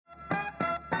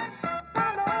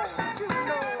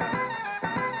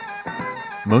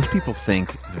Most people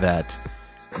think that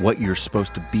what you're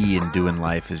supposed to be and do in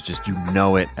life is just, you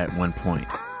know it at one point.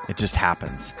 It just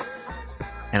happens.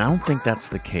 And I don't think that's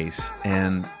the case.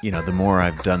 And, the more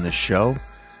I've done this show,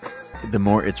 the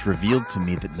more it's revealed to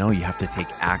me that no, you have to take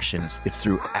action. It's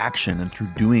through action and through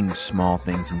doing small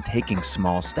things and taking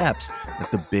small steps that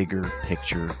the bigger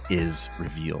picture is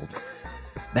revealed.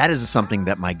 That is something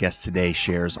that my guest today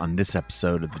shares on this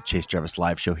episode of the Chase Jarvis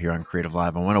Live Show here on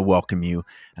CreativeLive. I want to welcome you,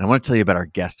 and I want to tell you about our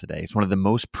guest today. He's one of the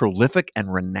most prolific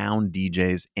and renowned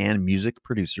DJs and music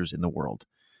producers in the world.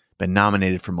 Been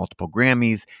nominated for multiple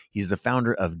Grammys. He's the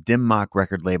founder of Dim Mak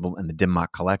record label and the Dim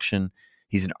Mak collection.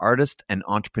 He's an artist and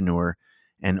entrepreneur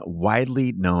and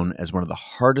widely known as one of the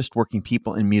hardest working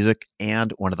people in music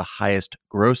and one of the highest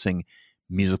grossing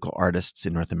musical artists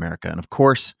in North America. And of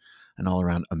course, an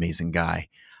all-around amazing guy.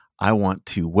 I want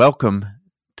to welcome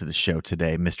to the show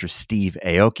today, Mr. Steve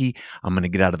Aoki. I'm going to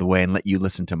get out of the way and let you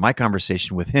listen to my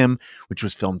conversation with him, which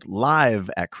was filmed live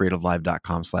at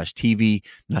creativelive.com/TV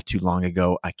not too long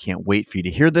ago. I can't wait for you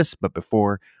to hear this, but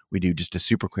before we do, just a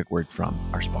super quick word from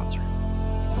our sponsor.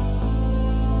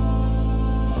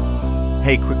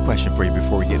 Hey, quick question for you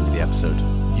before we get into the episode.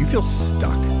 Do you feel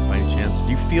stuck by any chance? Do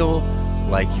you feel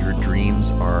like your dreams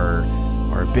are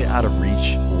a bit out of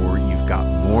reach, or you've got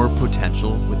more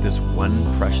potential with this one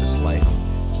precious life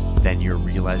than you're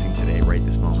realizing today, right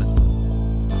this moment?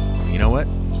 You know what?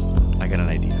 I got an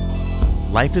idea.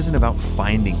 Life isn't about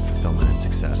finding fulfillment and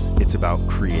success. It's about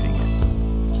creating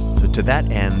it. So to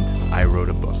that end, I wrote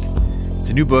a book.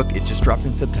 It's a new book. It just dropped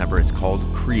in September. It's called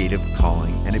Creative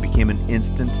Calling, and it became an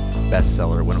instant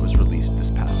bestseller when it was released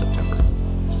this past September.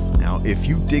 Now, if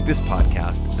you dig this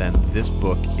podcast, then this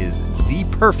book is the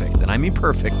perfect, and I mean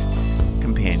perfect,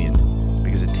 companion,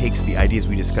 because it takes the ideas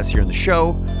we discuss here in the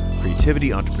show, creativity,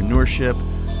 entrepreneurship,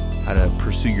 how to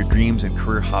pursue your dreams and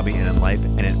career, hobby, and in life,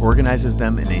 and it organizes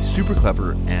them in a super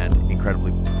clever and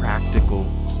incredibly practical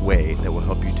way that will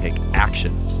help you take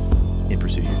action in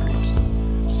pursuit of your dreams.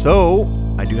 So,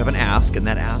 I do have an ask, and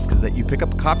that ask is that you pick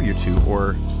up a copy or two,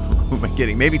 or, who am I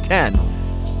kidding, maybe 10.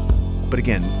 But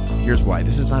again, here's why.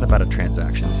 This is not about a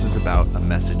transaction. This is about a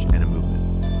message and a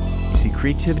movement. You see,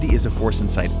 creativity is a force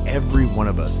inside every one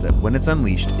of us that when it's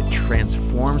unleashed, it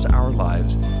transforms our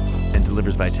lives and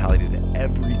delivers vitality to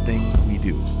everything we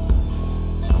do.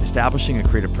 Establishing a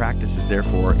creative practice is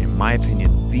therefore, in my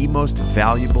opinion, the most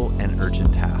valuable and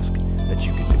urgent task that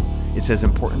you can do. It's as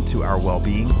important to our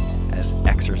well-being as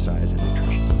exercise and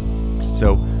nutrition.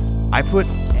 So I put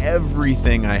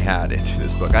everything I had into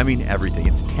this book. I mean, everything.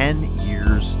 It's 10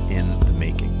 years in the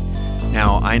making.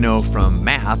 Now, I know from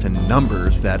math and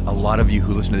numbers that a lot of you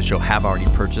who listen to the show have already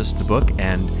purchased the book.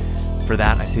 And for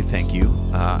that, I say thank you.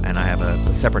 And I have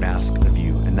a separate ask of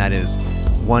you. And that is,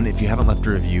 one, if you haven't left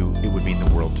a review, it would mean the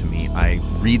world to me. I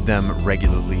read them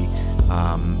regularly,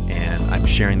 and I'm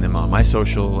sharing them on my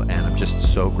social. And I'm just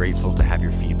so grateful to have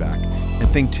your feedback.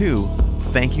 And thing two,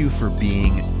 thank you for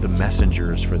being the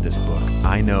messengers for this book.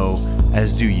 I know,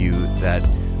 as do you, that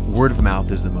word of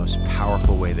mouth is the most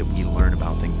powerful way that we learn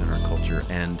about things in our culture.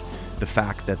 And the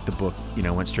fact that the book,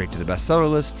 went straight to the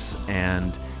bestseller lists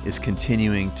and is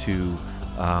continuing to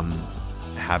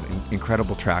have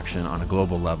incredible traction on a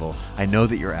global level, I know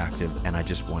that you're active, and I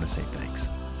just want to say thanks.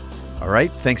 All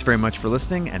right, thanks very much for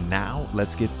listening. And now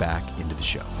let's get back into the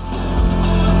show.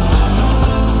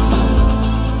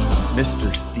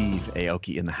 Mr. Steve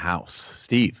Aoki in the house.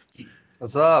 Steve.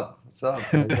 What's up?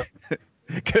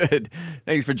 Good.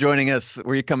 Thanks for joining us.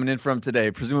 Where are you coming in from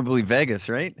today? Presumably Vegas,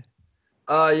 right?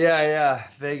 Yeah.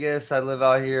 Vegas. I live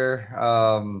out here.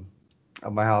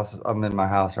 At my house. I'm in my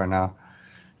house right now.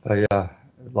 But yeah,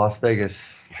 Las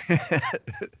Vegas.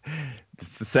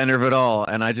 It's the center of it all.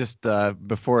 And I just,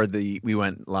 before we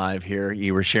went live here,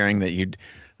 you were sharing that you'd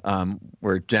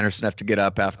were generous enough to get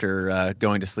up after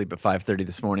going to sleep at 5:30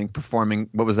 this morning, performing.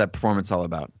 What was that performance all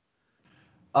about?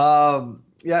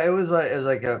 Yeah, it was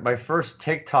like my first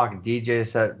TikTok DJ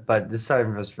set, but this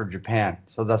time it was for Japan,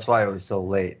 so that's why it was so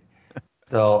late.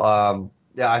 So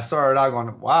yeah, I started out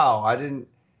going, wow, I didn't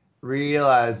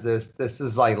realize this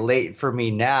is like late for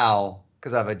me now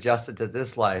because I've adjusted to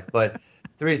this life, but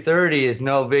 3:30 is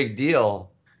no big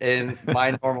deal in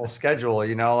my normal schedule,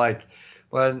 like.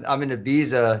 When I'm in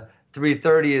Ibiza,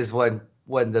 3:30 is when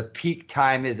the peak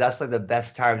time is. That's like the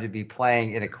best time to be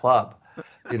playing in a club.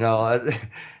 In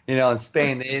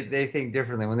Spain, they think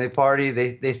differently. When they party,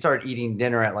 they start eating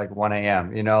dinner at like 1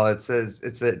 a.m. It's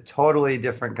a totally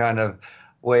different kind of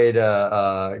way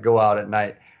to go out at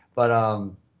night. But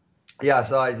yeah,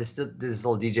 so I just did this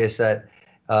little DJ set.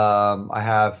 I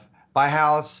have my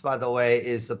house, by the way,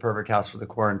 is the perfect house for the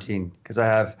quarantine because I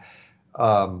have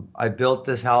I built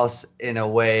this house in a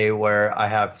way where I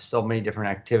have so many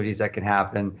different activities that can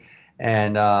happen,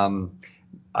 and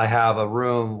I have a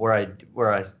room where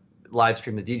I live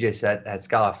stream the DJ set that's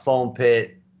got a foam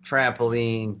pit,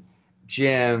 trampoline,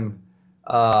 gym.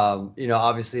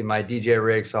 Obviously my DJ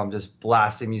rig, so I'm just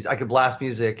blasting music. I could blast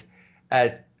music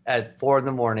at 4 in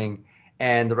the morning,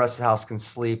 and the rest of the house can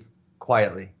sleep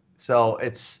quietly. So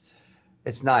it's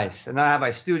nice. And I have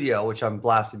my studio, which I'm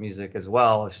blasting music as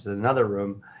well, which is another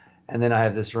room. And then I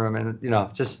have this room, and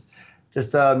just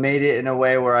made it in a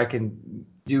way where I can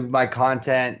do my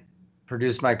content,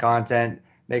 produce my content,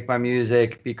 make my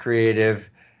music, be creative,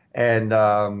 and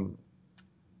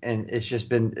it's just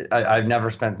been I've never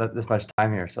spent this much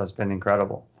time here, so it's been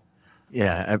incredible.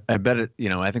 Yeah, I bet it,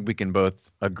 I think we can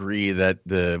both agree that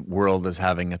the world is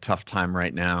having a tough time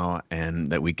right now, and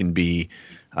that we can be,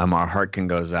 our heart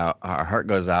goes out,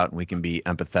 and we can be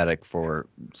empathetic for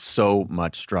so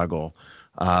much struggle.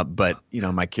 But,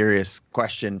 my curious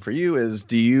question for you is,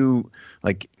 do you,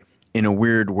 like, in a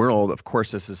weird world, of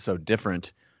course, this is so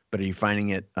different, but are you finding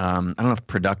it, I don't know if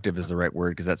productive is the right word,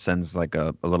 because that sends like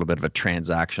a little bit of a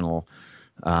transactional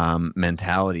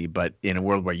mentality, but in a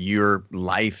world where your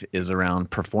life is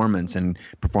around performance and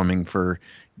performing for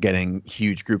getting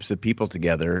huge groups of people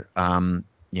together,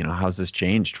 how's this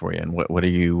changed for you? And what are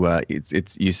you,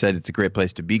 you said it's a great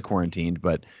place to be quarantined,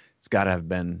 but it's got to have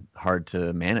been hard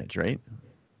to manage, right?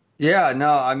 Yeah,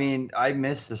 no, I mean, I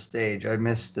miss the stage. I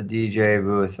miss the DJ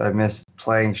booth. I miss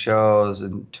playing shows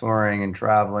and touring and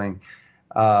traveling.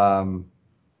 Um,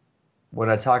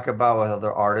 when I talk about with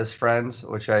other artist friends,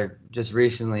 which I just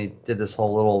recently did this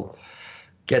whole little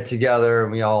get together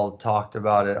and we all talked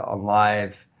about it on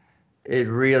live, it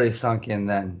really sunk in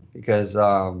then, because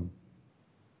I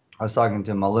was talking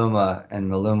to Maluma,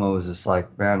 and Maluma was just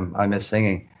like, man, I miss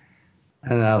singing.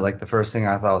 And like the first thing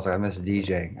I thought was, like, I miss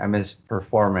DJing. I miss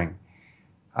performing.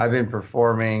 I've been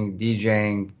performing,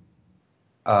 DJing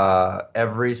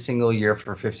every single year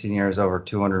for 15 years, over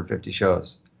 250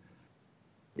 shows,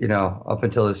 up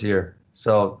until this year.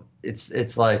 So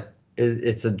it's like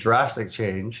it's a drastic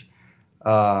change.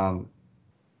 The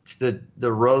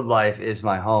road life is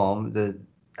my home. The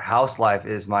house life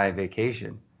is my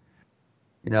vacation.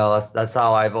 That's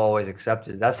how I've always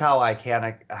accepted. That's how I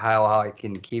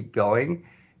can keep going,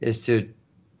 is to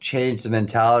change the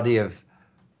mentality of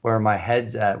where my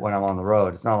head's at when I'm on the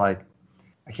road. It's not like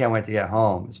I can't wait to get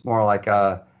home. It's more like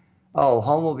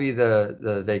home will be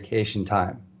the vacation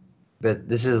time. But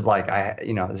this is like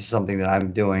this is something that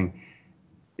I'm doing,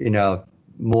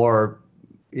 more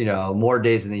more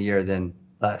days in the year than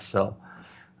less. So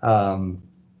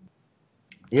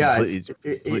yeah,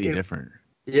 completely different.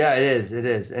 Yeah, it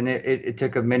is, and it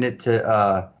took a minute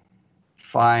to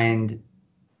find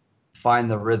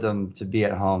the rhythm to be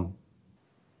at home.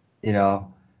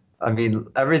 I mean,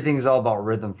 everything's all about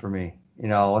rhythm for me.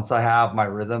 Once I have my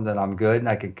rhythm, then I'm good, and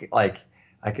I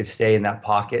could stay in that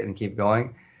pocket and keep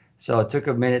going. So it took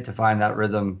a minute to find that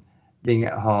rhythm being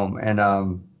at home,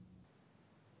 and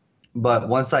but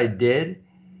once I did,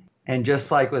 and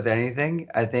just like with anything,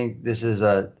 I think this is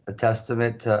a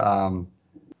testament to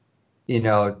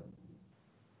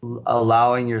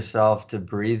allowing yourself to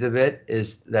breathe a bit,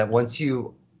 is that once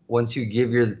you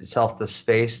give yourself the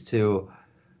space to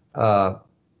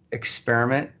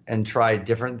experiment and try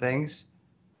different things,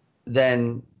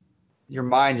 then your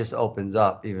mind just opens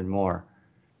up even more.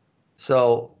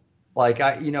 So like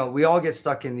we all get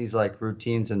stuck in these like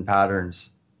routines and patterns.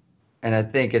 And I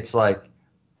think it's like,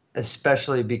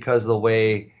 especially because the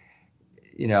way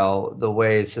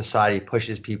society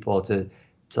pushes people to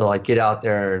like get out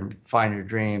there and find your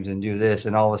dreams and do this,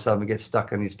 and all of a sudden we get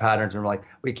stuck in these patterns, and we're like,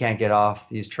 we can't get off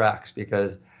these tracks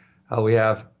because we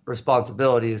have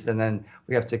responsibilities, and then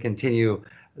we have to continue,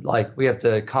 like we have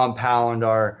to compound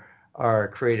our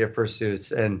creative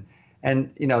pursuits, and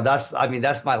that's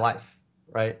my life,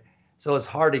 right? So it's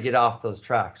hard to get off those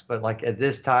tracks, but like at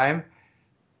this time,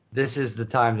 this is the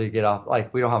time to get off.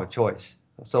 Like we don't have a choice.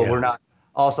 So We're not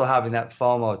also having that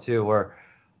FOMO too, where,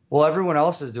 well, everyone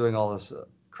else is doing all this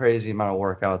crazy amount of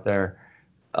work out there.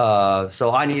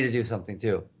 So I need to do something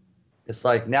too. It's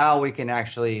like now we can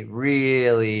actually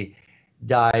really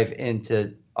dive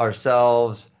into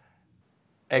ourselves,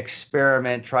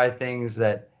 experiment, try things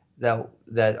that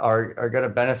are going to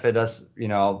benefit us,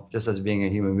 just as being a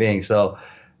human being. So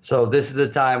this is the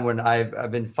time when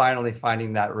I've been finally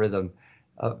finding that rhythm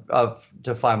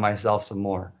to find myself some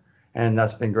more. And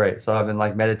that's been great. So I've been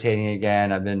like meditating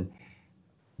again. I've been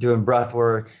doing breath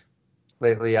work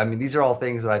lately. I mean, these are all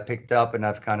things that I picked up, and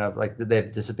I've kind of like,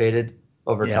 they've dissipated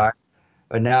over time.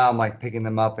 But now I'm like picking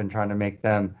them up and trying to make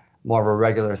them more of a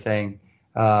regular thing.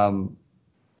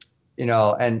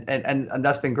 and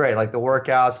that's been great. Like the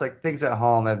workouts, like things at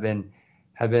home have been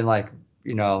like,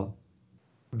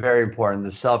 very important.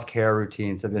 The self-care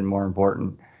routines have been more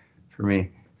important for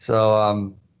me.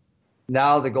 So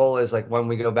now the goal is like when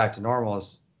we go back to normal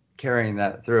is carrying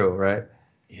that through, right?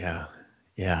 Yeah.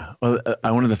 Yeah. Well,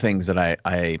 one of the things that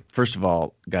I first of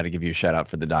all got to give you a shout out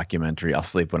for the documentary "I'll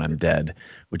Sleep When I'm Dead,"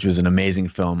 which was an amazing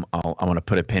film. I want to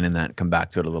put a pin in that and come back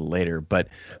to it a little later. But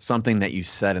something that you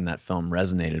said in that film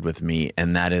resonated with me,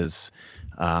 and that is,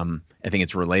 I think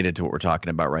it's related to what we're talking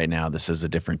about right now. This is a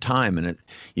different time, and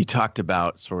you talked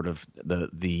about sort of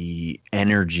the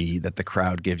energy that the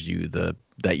crowd gives you,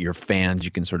 that your fans,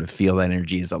 you can sort of feel that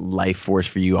energy as a life force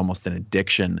for you, almost an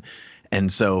addiction.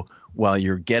 And so while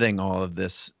you're getting all of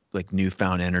this like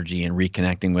newfound energy and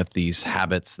reconnecting with these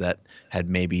habits that had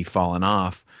maybe fallen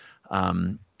off,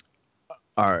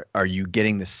 are you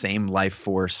getting the same life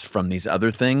force from these other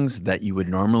things that you would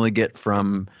normally get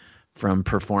from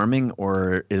performing,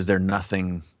 or is there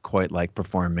nothing quite like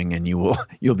performing and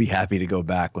you'll be happy to go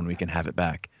back when we can have it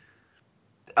back?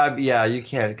 Yeah, you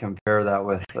can't compare that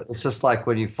with. It's just like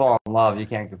when you fall in love, you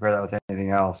can't compare that with anything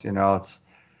else. It's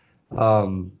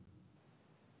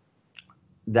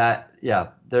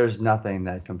there's nothing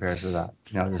that compares to that.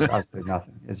 There's absolutely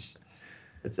nothing. It's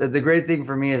the great thing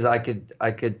for me is I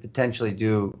could potentially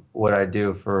do what I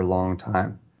do for a long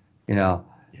time. Yeah.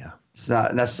 It's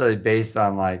not necessarily based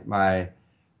on like my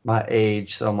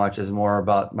age so much as more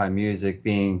about my music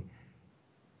being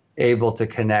able to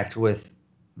connect with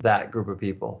that group of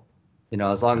people.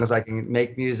 As long as I can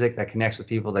make music that connects with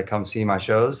people that come see my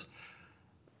shows,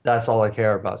 that's all I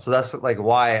care about. So that's like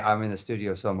why I'm in the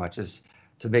studio so much, is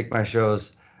to make my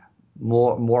shows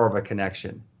more of a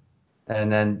connection.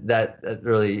 And then that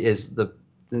really is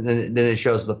then it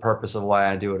shows the purpose of why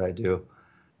I do what I do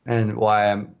and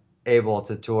why I'm able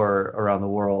to tour around the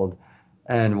world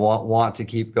and want to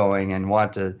keep going and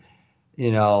want to,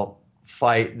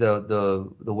 fight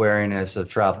the wariness of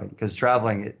traveling, because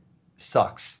traveling, it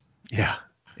sucks. Yeah.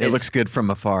 It looks good from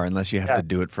afar unless you have to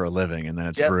do it for a living, and then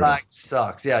it's brutal. Jet lag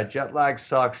sucks. Yeah, jet lag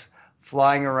sucks.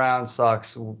 Flying around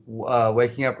sucks.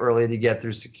 Waking up early to get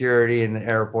through security in the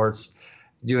airports,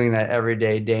 doing that every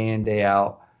day, day in, day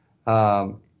out.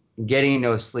 Getting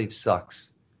no sleep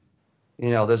sucks.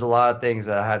 There's a lot of things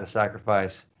that I had to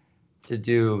sacrifice to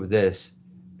do this,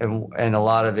 and a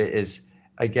lot of it is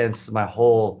against my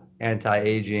whole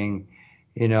anti-aging,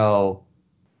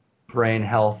 brain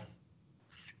health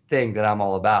thing that I'm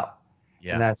all about.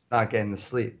 Yeah. And that's not getting the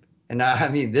sleep. And I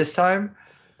mean, this time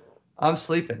I'm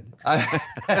sleeping. I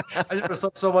never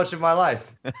slept so much in my life.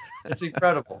 It's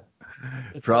incredible.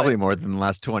 It's probably like, more than the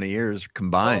last 20 years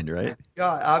combined, right?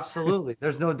 Yeah, absolutely.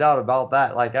 There's no doubt about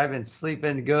that. Like I've been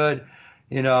sleeping good,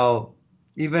 even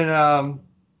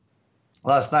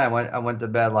last night I went to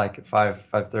bed like at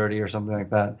 5:30 or something like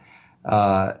that.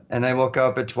 And I woke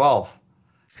up at 12.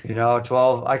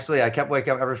 12. Actually, I kept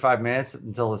waking up every 5 minutes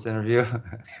until this interview.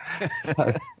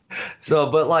 So,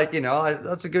 but like,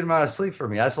 that's a good amount of sleep for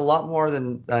me. That's a lot more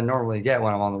than I normally get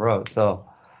when I'm on the road. So,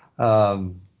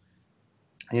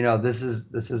 this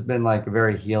has been like a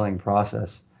very healing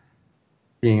process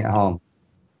being at home.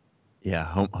 Yeah.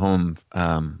 Home,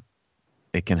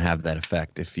 it can have that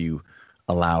effect if you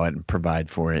allow it and provide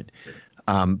for it.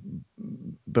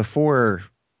 Before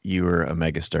you were a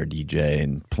megastar DJ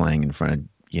and playing in front of,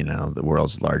 the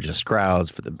world's largest crowds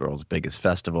for the world's biggest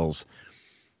festivals,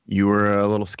 you were a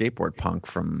little skateboard punk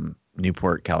from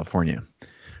Newport, California.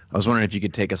 I was wondering if you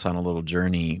could take us on a little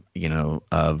journey,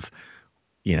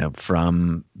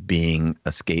 from being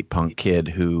a skate punk kid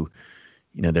who,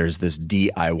 there's this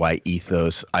DIY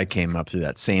ethos. I came up through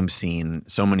that same scene.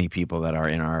 So many people that are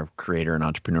in our creator and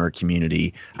entrepreneur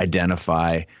community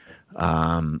identify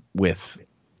with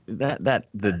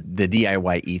the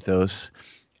DIY ethos.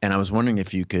 And I was wondering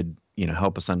if you could,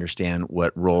 help us understand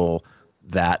what role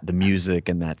that the music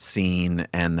and that scene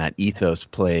and that ethos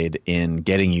played in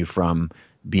getting you from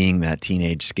being that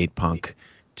teenage skate punk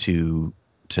to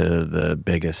the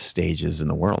biggest stages in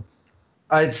the world.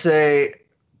 I'd say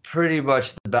pretty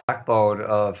much the backbone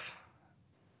of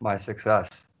my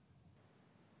success.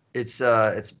 It's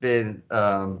been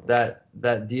that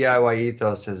DIY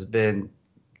ethos has been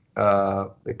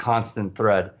the constant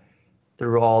thread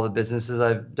through all the businesses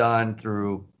I've done,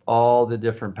 through all the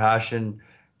different passions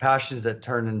that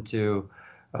turn into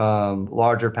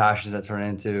larger passions that turn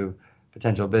into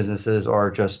potential businesses, or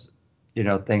just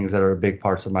things that are big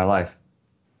parts of my life.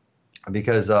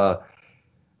 Because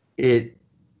it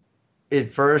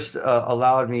first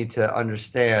allowed me to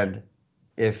understand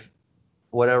if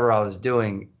whatever I was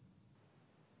doing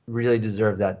really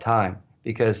deserved that time.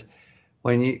 Because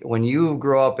when you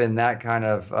grow up in that kind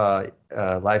of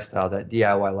lifestyle, that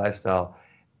DIY lifestyle,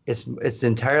 it's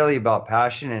entirely about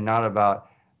passion and not about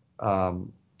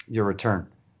your return.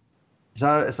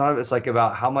 It's like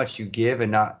about how much you give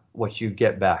and not what you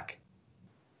get back.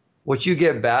 What you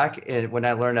get back, and when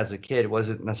I learned as a kid,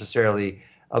 wasn't necessarily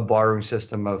a bartering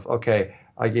system of, okay,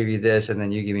 I give you this and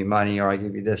then you give me money, or I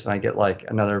give you this and I get like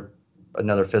another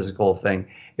physical thing.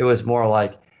 It was more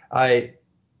like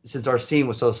since our scene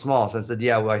was so small, since the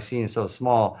DIY scene is so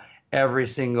small, every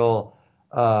single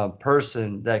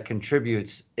person that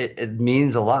contributes, it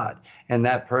means a lot, and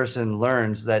that person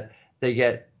learns that they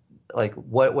get like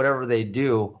whatever they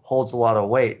do holds a lot of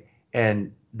weight,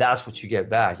 and that's what you get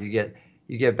back. You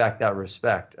get back that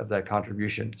respect of that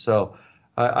contribution. So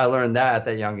I learned that at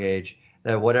that young age,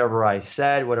 that whatever I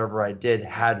said, whatever I did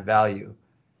had value.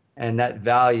 And that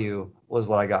value was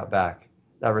what I got back.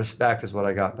 That respect is what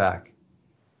I got back.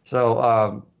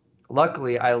 So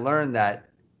luckily, I learned that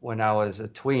when I was a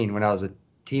tween, when I was a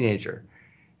teenager.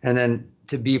 And then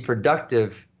to be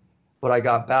productive, what I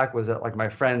got back was that like my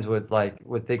friends would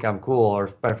think I'm cool, or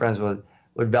my friends would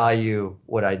value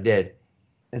what I did,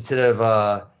 instead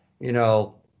of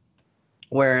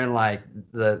wearing like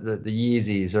the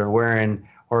Yeezys, or wearing,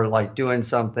 or like doing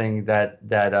something that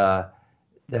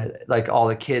like all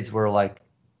the kids were like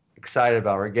excited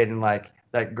about, or getting like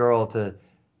that girl to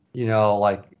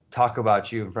like talk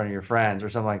about you in front of your friends or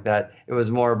something like that. It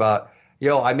was more about,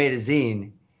 I made a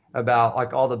zine about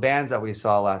like all the bands that we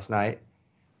saw last night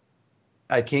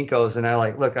at Kinko's, and I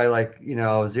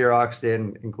Xeroxed it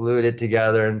and glued it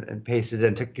together and pasted it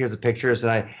and took here's the pictures,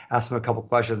 and I asked them a couple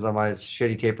questions on my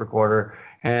shitty tape recorder,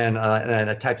 and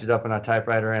I typed it up on a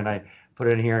typewriter, and I put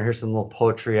it in here, and here's some little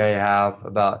poetry I have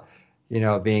about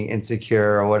being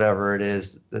insecure or whatever it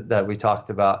is that we talked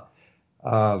about.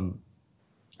 And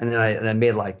then I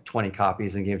made like 20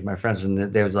 copies and gave to my friends,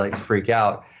 and they would like freak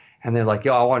out, and they're like,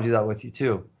 I want to do that with you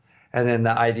too. And then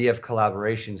the idea of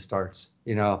collaboration starts,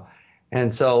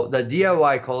 And so the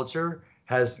DIY culture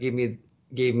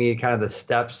gave me kind of the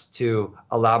steps to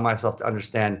allow myself to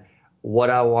understand what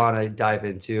I want to dive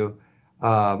into,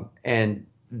 and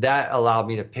that allowed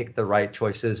me to pick the right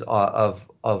choices of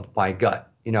my gut.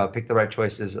 Pick the right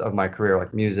choices of my career,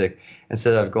 like music,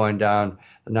 instead of going down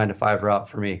the 9-to-5 route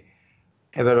for me.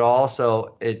 But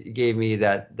also it gave me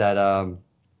that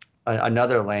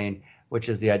another lane, which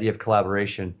is the idea of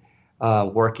collaboration,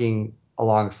 working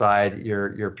alongside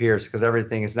your peers, because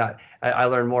everything is not. I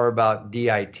learned more about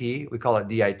DIT. We call it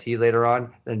DIT later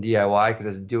on than DIY,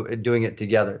 because it's doing it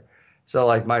together. So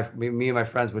like me and my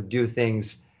friends would do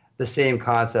things, the same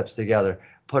concepts together,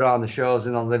 put on the shows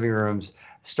in the living rooms,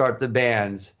 start the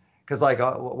bands. Because like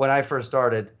when I first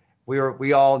started,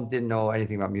 we all didn't know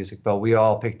anything about music, but we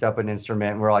all picked up an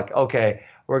instrument, and we're like, okay,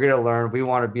 we're gonna learn. We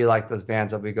want to be like those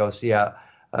bands that we go see at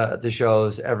the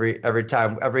shows every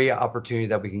time, every opportunity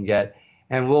that we can get,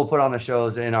 and we'll put on the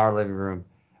shows in our living room.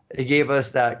 It gave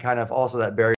us that kind of also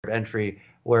that barrier of entry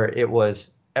where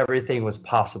everything was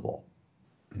possible.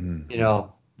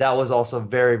 That was also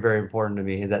very, very important to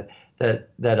me, that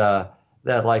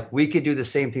like we could do the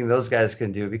same thing those guys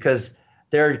can do, because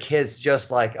they're kids just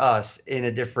like us in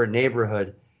a different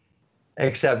neighborhood,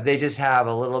 except they just have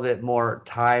a little bit more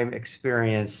time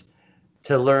experience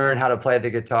to learn how to play the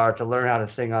guitar, to learn how to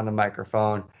sing on the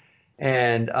microphone,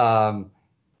 and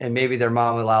maybe their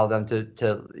mom allowed them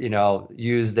to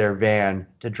use their van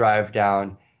to drive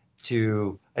down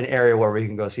to an area where we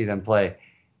can go see them play,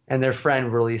 and their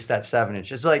friend released that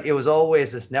 7-inch. It's like it was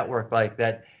always this network like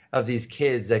that of these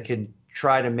kids that can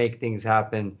try to make things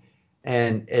happen,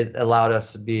 and it allowed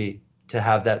us to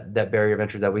have that barrier of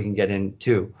entry that we can get in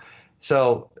too.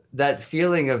 So that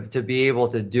feeling of to be able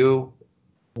to do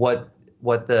what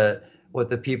the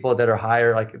people that are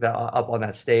higher, like that up on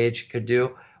that stage, could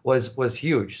do was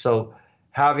huge. So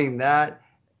having that,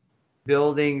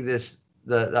 building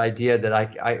the idea that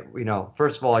I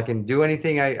first of all, I can do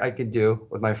anything I can do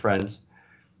with my friends,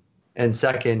 and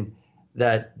second,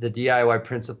 that the DIY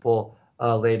principle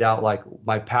laid out like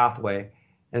my pathway,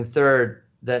 and third,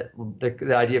 that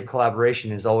the idea of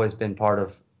collaboration has always been part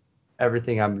of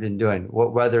everything I've been doing,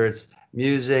 whether it's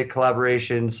music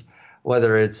collaborations,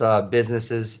 whether it's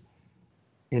businesses,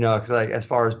 because like as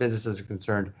far as businesses are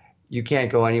concerned, you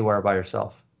can't go anywhere by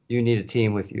yourself. You need a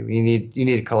team with you. You need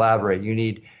to collaborate. You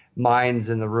need minds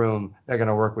in the room that are going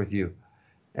to work with you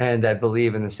and that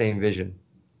believe in the same vision.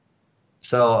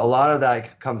 So a lot of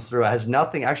that comes through. It has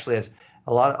nothing, actually, has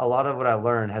a lot of what I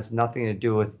learned has nothing to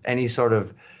do with any sort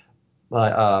of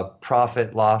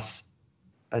profit loss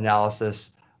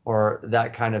analysis or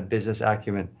that kind of business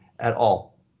acumen at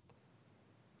all.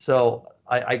 So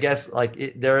I guess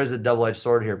like there is a double-edged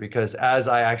sword here, because as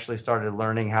I actually started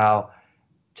learning how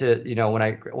to,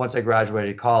 once I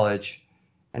graduated college,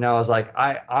 and I was like,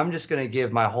 I'm just going to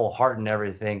give my whole heart and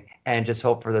everything and just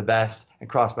hope for the best and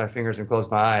cross my fingers and close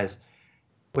my eyes,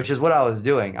 which is what I was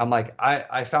doing. I'm like,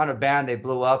 I found a band, they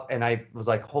blew up, and I was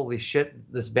like, holy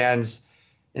shit, this band's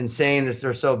insane.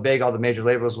 They're so big, all the major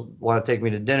labels want to take me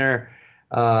to dinner.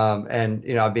 And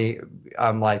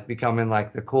I'm like becoming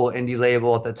like the cool indie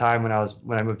label at the time when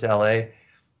I moved to LA,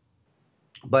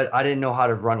 but I didn't know how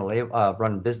to run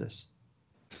a business.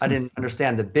 I didn't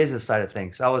understand the business side of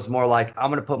things. I was more like, I'm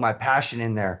going to put my passion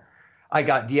in there. I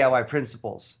got DIY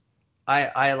principles.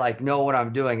 I like know what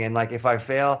I'm doing. And like, if I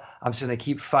fail, I'm just going to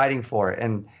keep fighting for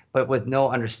it. But with no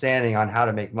understanding on how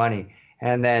to make money.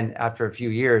 And then after a few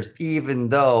years, even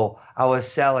though I was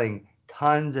selling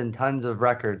tons and tons of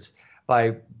records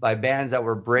by bands that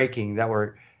were breaking, that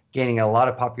were gaining a lot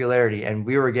of popularity, and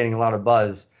we were getting a lot of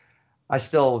buzz, I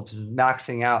still was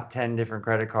maxing out 10 different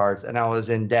credit cards, and I was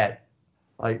in debt,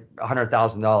 like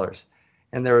 $100,000.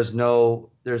 And there's no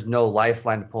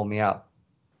lifeline to pull me out.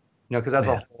 Because that's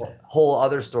a whole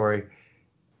other story,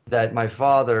 that my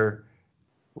father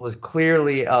was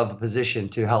clearly of a position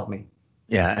to help me.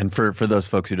 Yeah, and for those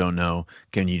folks who don't know,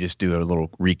 can you just do a little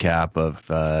recap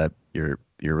of your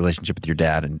relationship with your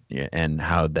dad and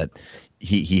how that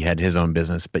he had his own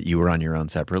business, but you were on your own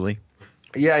separately?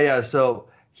 Yeah. So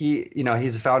he's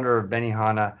the founder of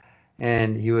Benihana,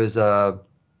 and he was a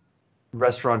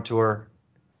restaurateur.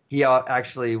 He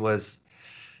actually was,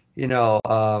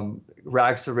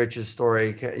 rags to riches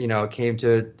story. Came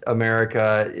to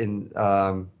America in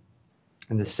the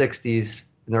 60s,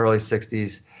 in the early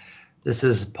 60s. This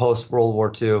is post World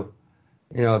War II,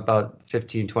 about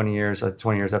 15, 20 years after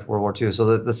World War II.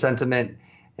 So the sentiment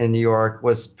in New York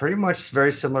was pretty much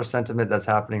very similar sentiment that's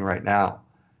happening right now,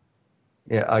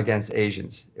 against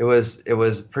Asians. It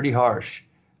was pretty harsh.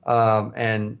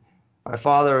 And my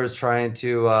father was trying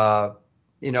to,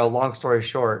 long story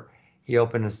short, he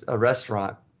opened a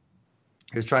restaurant.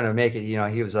 He was trying to make it,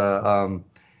 he was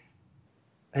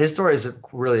his story is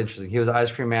really interesting. He was an ice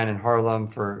cream man in Harlem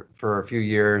for a few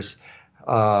years,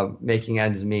 making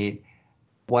ends meet,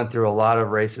 went through a lot of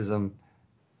racism,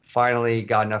 finally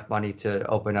got enough money to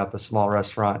open up a small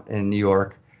restaurant in New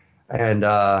York. And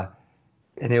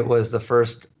it was the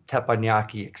first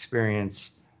teppanyaki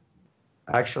experience,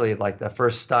 actually like the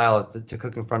first style to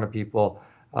cook in front of people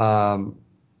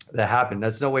that happened.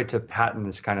 There's no way to patent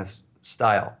this kind of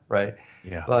style, right?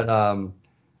 Yeah. But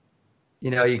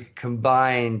you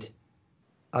combined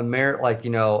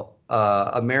American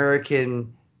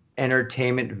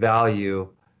entertainment value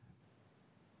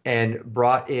and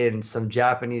brought in some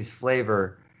Japanese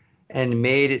flavor and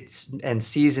made it and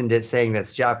seasoned it saying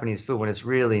that's Japanese food when it's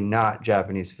really not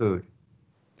Japanese food.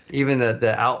 Even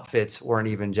the outfits weren't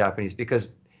even Japanese, because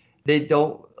they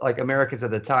don't, like Americans at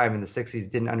the time in the 60s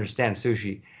didn't understand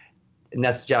sushi, and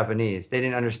that's Japanese. They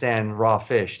didn't understand raw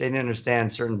fish. They didn't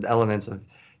understand certain elements of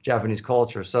Japanese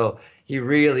culture. So he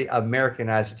really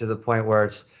Americanized it to the point where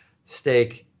it's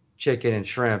steak, chicken, and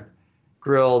shrimp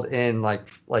grilled in like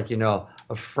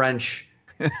a French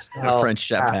a French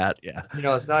chef hat. Yeah.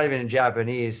 It's not even a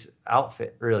Japanese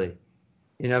outfit really.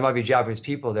 It might be Japanese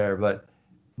people there, but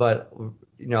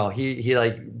he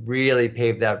like really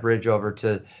paved that bridge over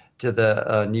to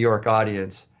the New York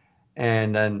audience,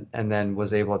 and then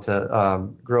was able to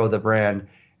grow the brand,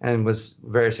 and was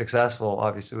very successful,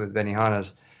 obviously, with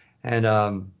Benihana's.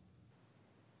 And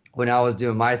when I was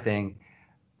doing my thing,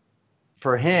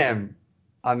 for him,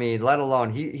 I mean, let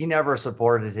alone he never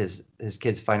supported his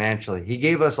kids financially. He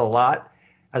gave us a lot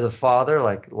as a father,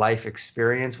 like life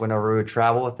experience. Whenever we would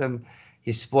travel with him,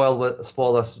 he spoiled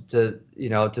us to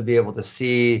be able to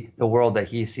see the world that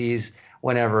he sees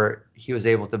whenever he was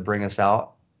able to bring us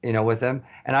out, with him.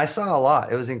 And I saw a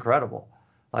lot. It was incredible,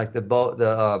 like the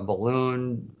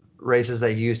balloon races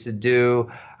that he used to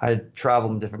do. I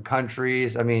traveled in different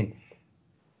countries. I mean,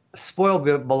 spoiled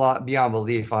beyond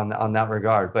belief on that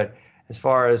regard. But as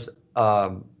far as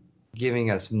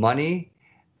giving us money,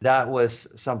 that was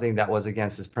something that was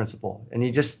against his principle, and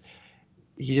he just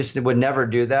would never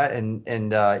do that. And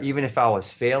even if I was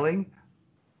failing,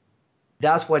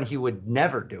 that's when he would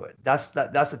never do it. That's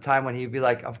the time when he'd be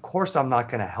like, of course I'm not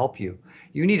going to help you.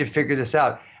 You need to figure this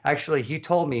out. Actually, he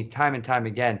told me time and time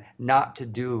again not to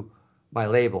do my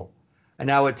label.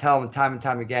 And I would tell him time and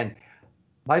time again,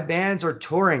 my bands are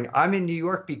touring. I'm in New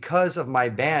York because of my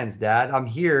bands, Dad. I'm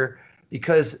here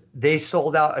because they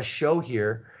sold out a show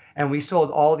here and we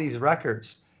sold all these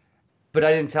records. But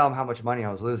I didn't tell him how much money I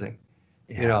was losing.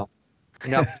 Yeah.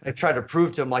 I tried to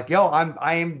prove to him like, yo,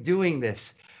 I am doing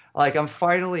this. Like I'm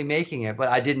finally making it, but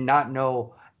I did not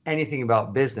know anything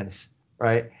about business,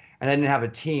 right? And I didn't have a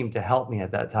team to help me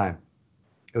at that time.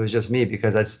 It was just me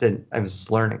because I was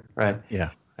just learning, right? Yeah.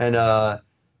 And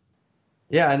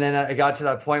yeah, and then I got to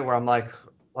that point where I'm like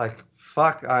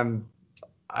fuck,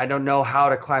 I don't know how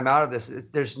to climb out of this.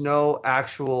 There's no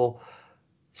actual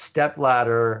step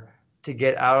ladder to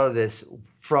get out of this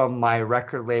from my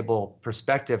record label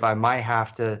perspective. I might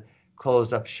have to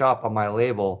close up shop on my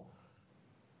label,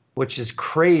 which is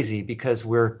crazy because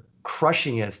we're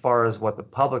crushing it as far as what the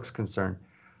public's concerned.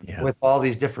 Yeah. With all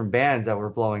these different bands that were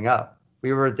blowing up.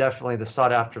 We were definitely the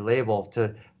sought after label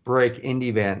to break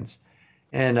indie bands.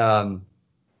 And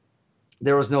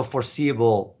there was no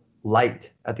foreseeable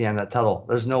light at the end of that tunnel.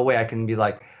 There's no way I can be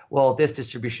like, well, this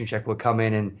distribution check would come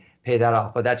in and pay that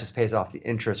off, but that just pays off the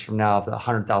interest from now of the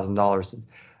 $100,000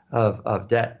 of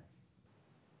debt.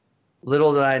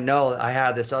 Little did I know I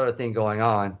had this other thing going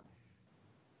on,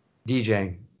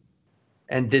 DJing.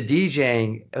 And the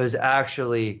DJing was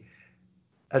actually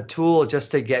a tool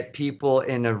just to get people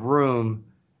in a room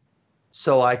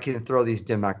so I can throw these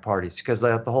Dim Mak parties. Because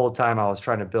the whole time I was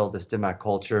trying to build this Dim Mak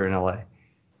culture in LA.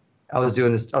 I was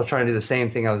trying to do the same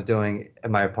thing I was doing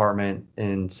in my apartment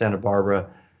in Santa Barbara.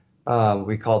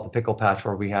 We call it the Pickle Patch,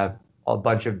 where we have a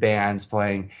bunch of bands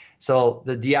playing. So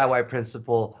the DIY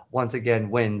principle, once again,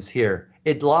 wins here.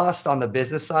 It lost on the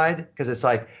business side because it's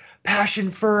like passion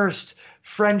first,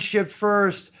 friendship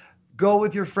first, go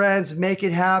with your friends, make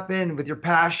it happen with your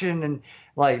passion. And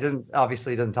like, it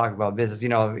doesn't talk about business, in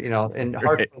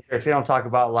hardcore lyrics, they don't talk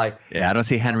about like. Yeah, I don't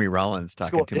see Henry Rollins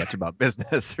talking too much about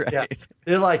business, right? Yeah.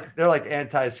 They're like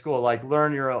anti-school, like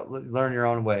learn your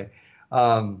own way.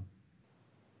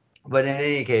 But in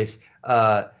any case,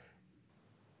 that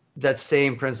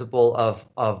same principle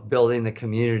of building the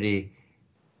community,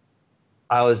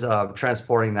 I was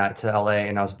transporting that to LA,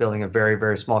 and I was building a very,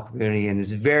 very small community in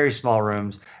these very small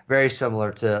rooms, very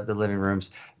similar to the living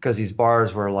rooms, because these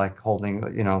bars were like holding,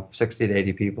 60 to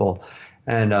 80 people.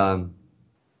 And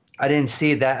I didn't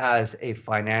see that as a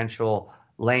financial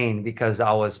lane because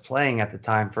I was playing at the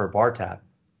time for a bar tab.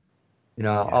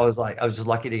 Yeah. I was just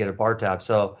lucky to get a bar tab.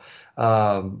 So,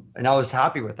 and I was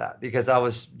happy with that because I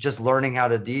was just learning how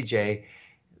to DJ,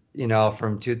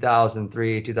 from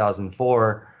 2003,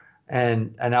 2004.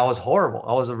 And I was horrible.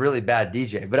 I was a really bad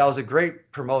DJ, but I was a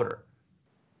great promoter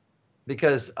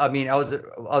because I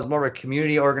was more of a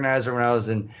community organizer when I was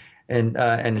and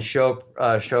a show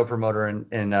promoter in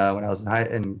when I was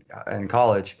in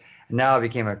college. And now I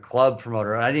became a club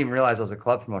promoter. And I didn't even realize I was a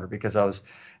club promoter because I was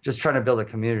just trying to build a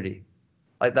community.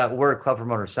 Like that word club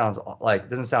promoter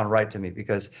doesn't sound right to me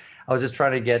because I was just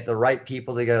trying to get the right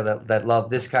people together that love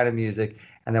this kind of music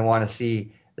and then want to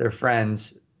see their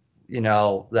friends,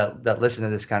 that listen to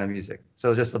this kind of music. So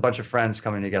it was just a bunch of friends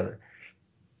coming together.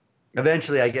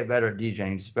 Eventually I get better at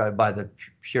DJing just by the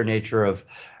pure nature of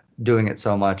doing it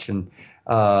so much. And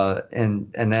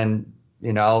then,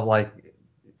 like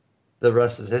the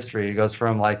rest is history. It goes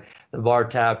from like the bar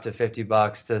tab to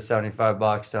 $50 to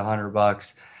 $75 to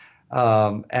 $100.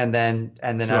 And then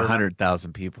to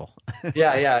 100,000 people.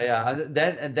 yeah.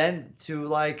 And then to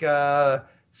like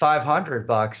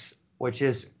 $500, which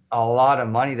is a lot of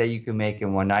money that you can make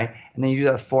in one night. And then you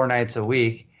do that 4 nights a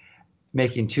week,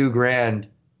 making $2,000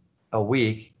 a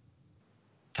week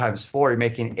times 4, you're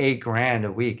making $8,000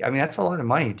 a week. I mean, that's a lot of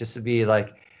money just to be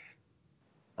like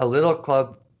a little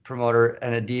club promoter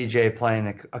and a DJ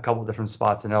playing a couple different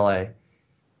spots in LA.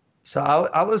 So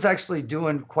I was actually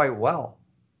doing quite well.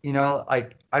 I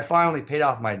finally paid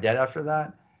off my debt after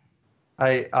that.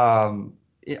 I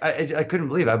couldn't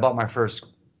believe it. I bought my first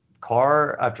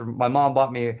car after my mom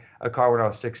bought me a car when I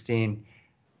was 16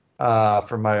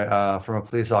 from a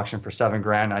police auction for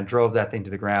 $7,000. I drove that thing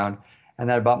to the ground, and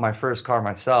then I bought my first car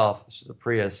myself, which is a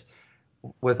Prius,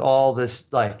 with all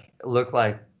this looked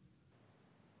like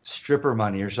stripper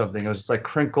money or something. It was just like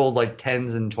crinkled like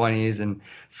 10s and 20s and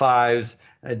 5s.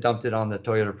 I dumped it on the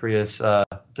Toyota Prius to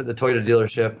the Toyota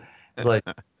dealership.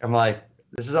 I'm like,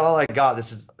 this is all I got.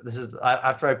 This is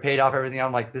after I paid off everything.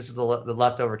 I'm like, this is the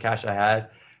leftover cash I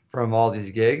had from all these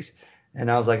gigs,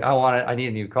 and I was like, I need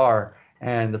a new car.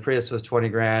 And the Prius was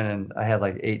 $20,000, and I had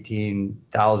like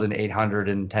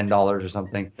 $18,810 or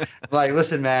something. I'm like,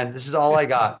 listen, man, this is all I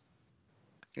got.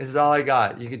 This is all I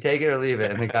got. You can take it or leave it.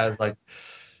 And the guy was like,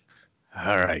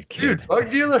 all right, kid. Dude,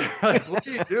 drug dealer? Like, what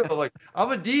do you do? I'm like,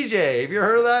 I'm a DJ. Have you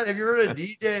heard of that? Have you heard of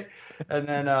DJ? And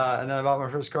then I bought my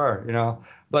first car,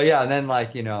 But yeah, and then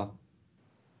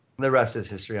the rest is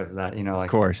history after that, Of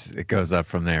course, it goes up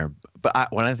from there.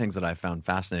 But one of the things that I found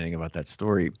fascinating about that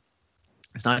story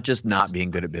It's not just not being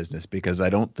good at business, because I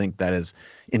don't think that is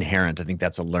inherent. I think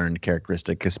that's a learned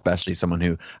characteristic, especially someone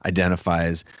who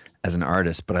identifies as an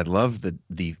artist. But I love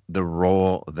the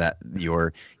role that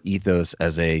your ethos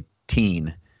as a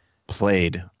teen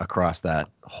played across that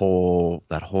whole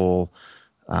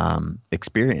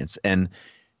experience. And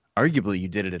arguably, you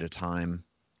did it at a time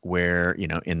where,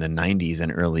 in the 90s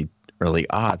and early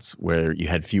aughts, where you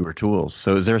had fewer tools.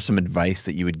 So is there some advice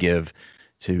that you would give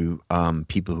to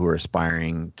people who are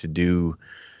aspiring to do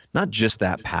not just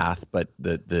that path, but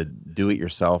the do it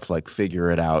yourself, like figure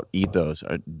it out ethos?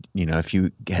 If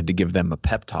you had to give them a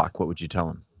pep talk, what would you tell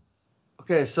them?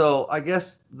 Okay, so I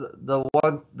guess the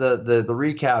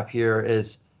recap here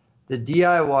is the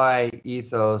DIY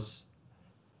ethos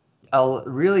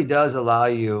really does allow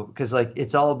you, because like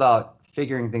it's all about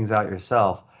figuring things out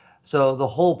yourself. So the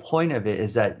whole point of it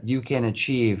is that you can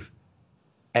achieve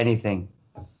anything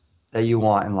that you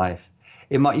want in life.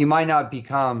 You might not be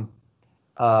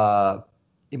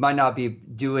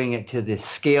doing it to the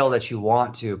scale that you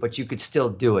want to, but you could still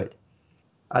do it.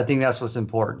 I think that's what's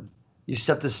important. You just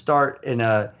have to start in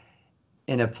a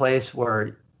place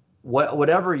where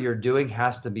whatever you're doing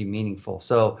has to be meaningful.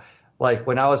 So like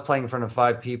when I was playing in front of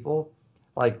 5 people,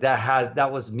 like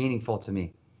that was meaningful to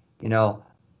me.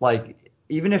 Like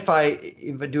even if I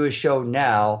do a show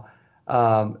now,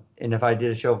 and if I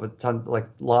did a show with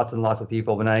lots and lots of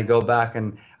people, when I go back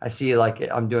and I see like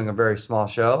I'm doing a very small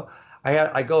show,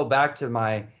 I go back to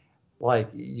my like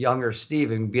younger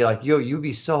Steve and be like, yo, you'd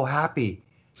be so happy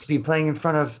to be playing in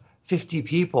front of 50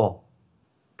 people,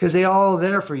 because they all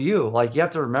there for you. Like you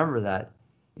have to remember that,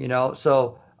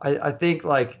 So I think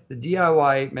like the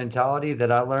DIY mentality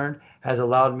that I learned has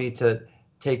allowed me to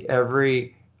take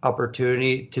every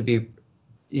opportunity to be,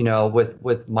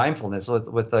 with mindfulness,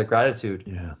 with gratitude.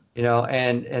 Yeah.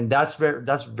 And that's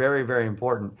very, very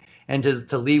important. And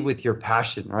to lead with your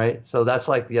passion, right? So that's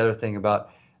like the other thing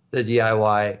about the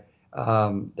DIY,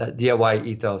 that DIY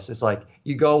ethos. It's like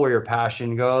you go where your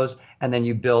passion goes, and then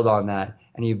you build on that,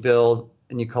 and you build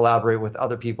and you collaborate with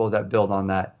other people that build on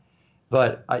that.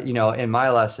 But in my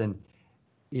lesson,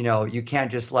 you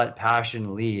can't just let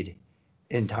passion lead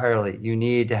entirely. You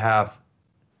need to have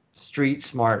street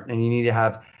smart, and you need to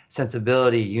have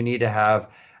sensibility. You need to have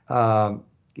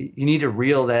you need to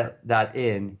reel that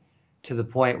in to the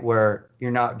point where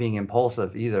you're not being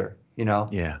impulsive either,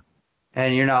 Yeah.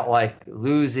 And you're not like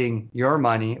losing your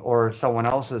money or someone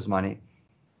else's money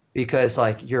because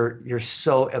like you're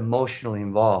so emotionally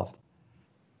involved.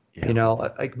 Yeah.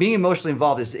 Like being emotionally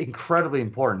involved is incredibly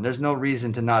important. There's no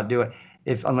reason to not do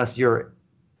it unless you're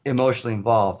emotionally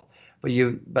involved.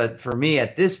 But for me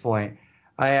at this point,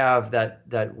 I have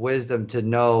that wisdom to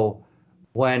know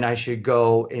when I should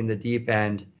go in the deep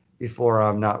end before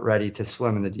I'm not ready to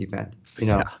swim in the deep end.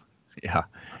 Yeah. Yeah.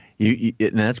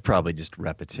 And that's probably just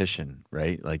repetition,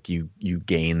 right? Like you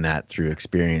gain that through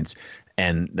experience.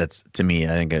 And that's, to me, I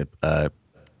think a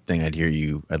thing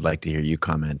I'd like to hear you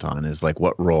comment on is like,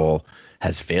 what role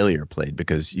has failure played?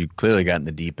 Because you clearly got in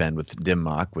the deep end with Dim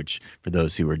Mak, which for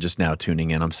those who are just now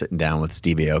tuning in, I'm sitting down with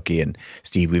Steve Aoki. And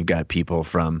Steve, we've got people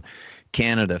from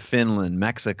Canada, Finland,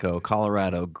 Mexico,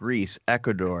 Colorado, Greece,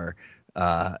 Ecuador,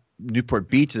 Newport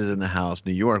Beach is in the house,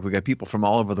 New York. We got people from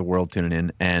all over the world tuning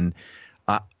in. And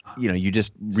you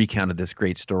just recounted this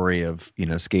great story of,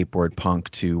 skateboard punk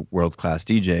to world-class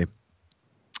DJ.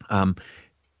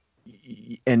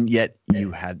 And yet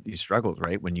you struggled,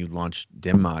 right? When you launched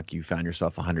Dim Mak, you found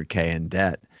yourself $100K in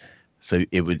debt. So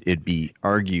it'd be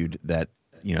argued that,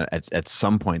 at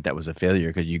some point that was a failure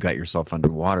because you got yourself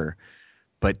underwater,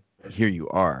 but here you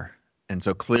are. And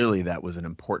so clearly that was an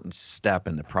important step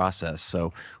in the process.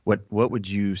 So what would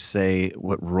you say,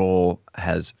 what role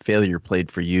has failure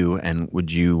played for you? And would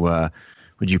you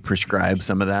prescribe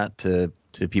some of that to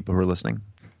people who are listening?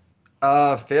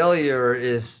 Failure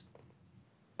is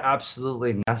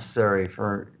absolutely necessary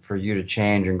for you to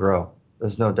change and grow.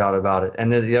 There's no doubt about it. And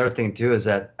then the other thing too is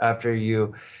that after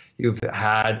you've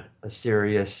had a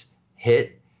serious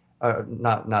hit,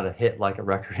 not a hit like a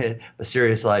record hit, but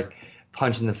serious like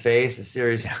punch in the face, a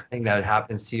serious thing that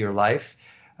happens to your life,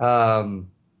 to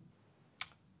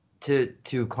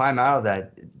climb out of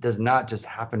that does not just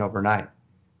happen overnight.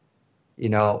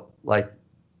 Like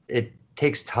it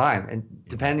takes time, and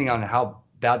depending on how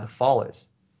bad the fall is,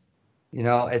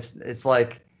 it's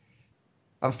like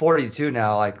I'm 42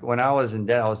 now. Like when I was in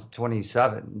debt, I was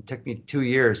 27. It took me 2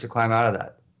 years to climb out of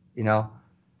that,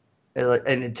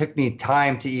 and it took me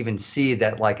time to even see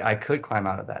that like I could climb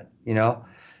out of that,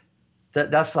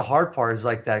 That's the hard part, is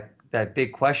like that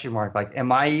big question mark. Like,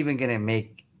 am I even going to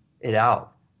make it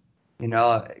out?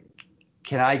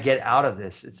 Can I get out of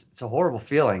this? It's a horrible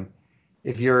feeling.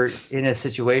 if you're in a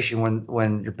situation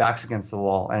when your back's against the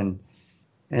wall and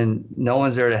no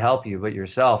one's there to help you but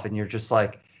yourself, and you're just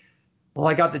like, well,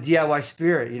 I got the DIY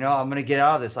spirit, I'm going to get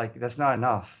out of this. Like, that's not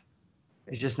enough.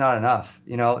 It's just not enough.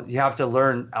 You have to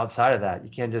learn outside of that. You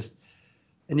can't just,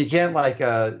 and you can't like,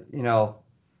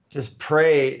 just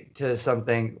pray to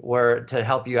something to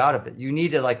help you out of it. You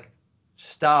need to like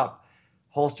stop,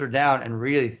 holster down, and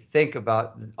really think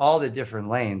about all the different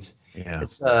lanes. Yeah.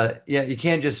 It's, you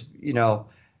can't just, you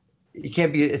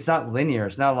can't be, it's not linear.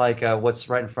 It's not like what's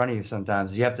right in front of you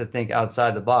sometimes. You have to think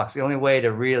outside the box. The only way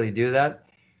to really do that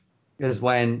is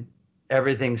when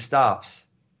everything stops.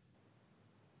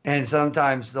 And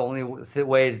sometimes the only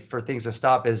way for things to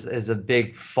stop is a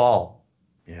big fall.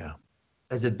 Yeah.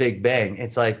 As a big bang.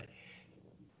 It's like,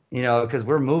 because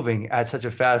we're moving at such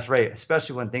a fast rate,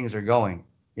 especially when things are going,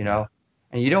 and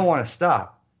you don't want to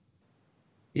stop.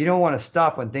 You don't want to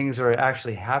stop when things are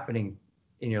actually happening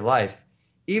in your life,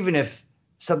 even if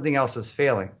something else is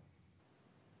failing.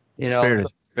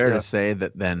 It's fair to say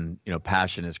that then,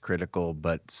 passion is critical,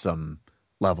 but some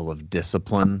level of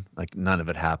discipline, like none of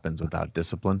it happens without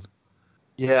discipline.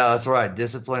 Yeah, that's right.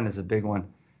 Discipline is a big one.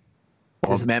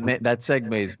 Well, man, that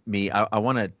segues me. I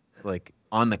want to, like,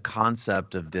 on the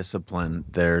concept of discipline,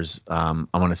 there's, I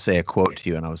want to say a quote to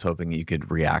you, and I was hoping you could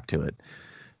react to it.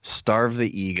 Starve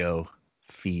the ego,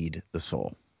 feed the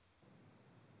soul.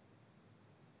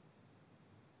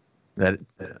 That,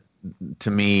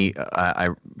 to me, I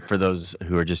for those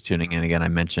who are just tuning in, again, I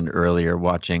mentioned earlier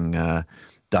watching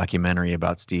documentary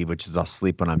about Steve, which is I'll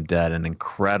Sleep When I'm Dead, an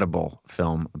incredible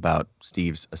film about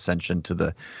Steve's ascension to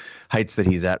the heights that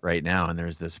he's at right now. And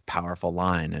there's this powerful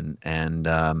line. And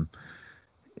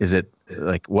is it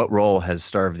like, what role has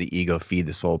Starve the Ego, Feed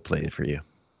the Soul played for you?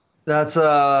 That's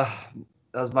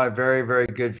my very, very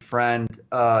good friend,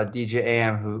 DJ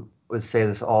AM, who would say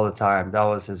this all the time. That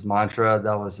was his mantra.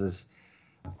 That was his,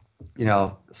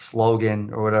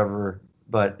 slogan or whatever,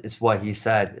 but it's what he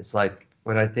said. It's like,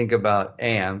 when I think about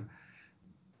AM,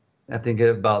 I think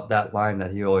about that line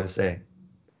that he always say.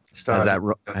 Have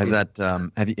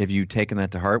you taken that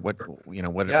to heart? Yeah,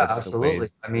 what's absolutely.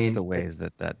 What's the ways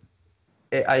that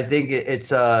I think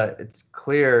it's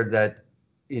clear that,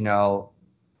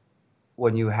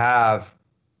 when you have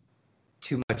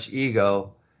too much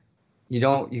ego,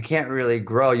 you can't really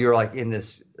grow. You're like in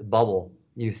this bubble.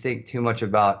 You think too much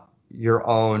about your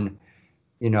own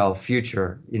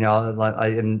future,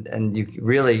 and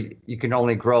you can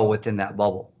only grow within that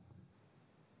bubble.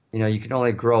 You can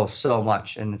only grow so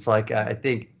much. And it's like, I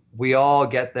think we all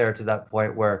get there to that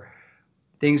point where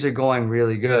things are going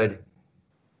really good.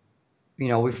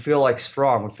 We feel like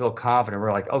strong, we feel confident.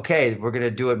 We're like, okay, we're going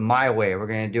to do it my way. We're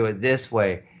going to do it this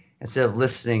way instead of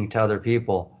listening to other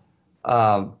people.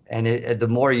 And the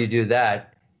more you do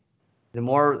that, the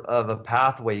more of a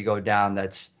pathway you go down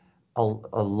that's a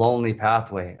lonely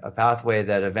pathway, a pathway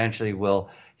that eventually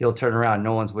you'll turn around.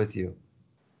 No one's with you.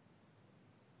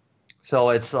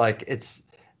 So it's like,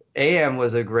 AM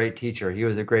was a great teacher. He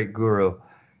was a great guru,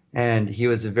 and he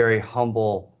was a very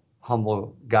humble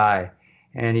guy.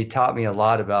 And he taught me a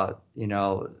lot about,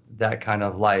 that kind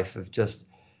of life of just,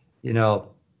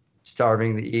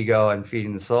 starving the ego and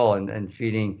feeding the soul, and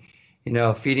feeding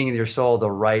your soul the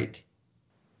right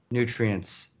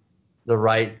nutrients, the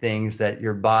right things that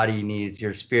your body needs,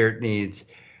 your spirit needs,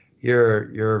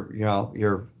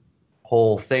 your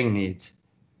whole thing needs.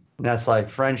 And that's like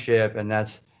friendship, and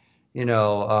that's,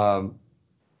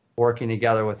 working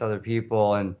together with other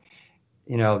people, and,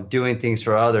 doing things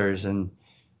for others. And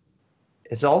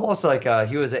it's almost like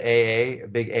he was a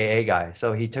big AA guy.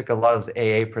 So he took a lot of those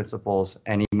AA principles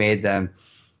and he made them,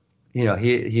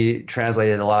 he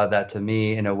translated a lot of that to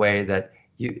me in a way that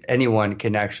anyone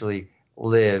can actually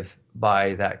live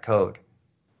by that code.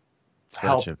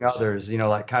 Helping others,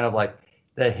 like kind of like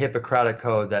the Hippocratic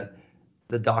code that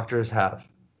the doctors have,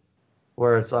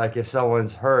 where it's like, if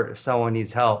someone's hurt, if someone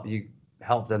needs help, you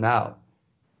help them out.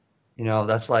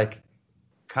 That's like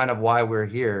kind of why we're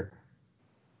here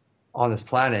on this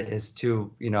planet, is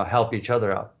to, help each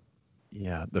other out.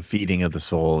 Yeah, the feeding of the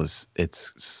soul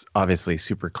it's obviously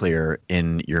super clear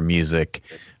in your music,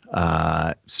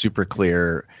 super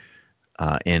clear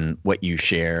in what you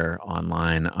share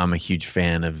online. I'm a huge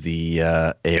fan of the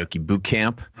Aoki boot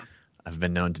camp. I've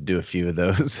been known to do a few of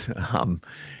those.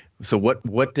 So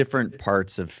what different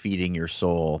parts of feeding your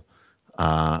soul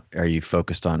are you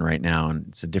focused on right now? And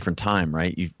it's a different time,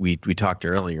 right? We talked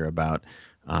earlier about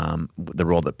the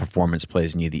role that performance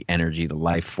plays in you, the energy, the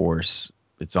life force,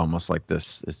 it's almost like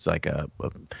this. It's like I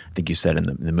think you said in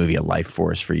the movie, a life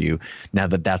force for you. Now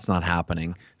that that's not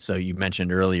happening, so you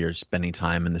mentioned earlier spending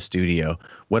time in the studio.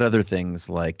 What other things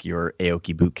like your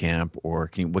Aoki boot camp, or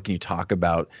what can you talk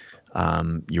about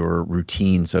your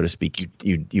routine, so to speak?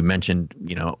 You mentioned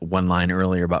one line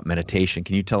earlier about meditation.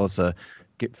 Can you tell us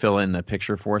fill in the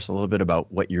picture for us a little bit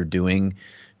about what you're doing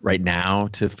right now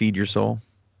to feed your soul?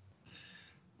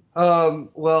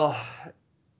 Well,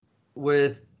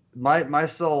 with my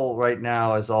soul right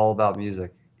now is all about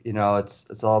music.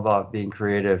 It's all about being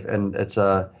creative, and it's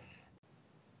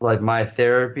like my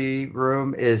therapy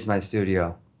room is my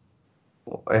studio.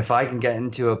 If I can get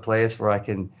into a place where I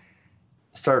can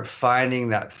start finding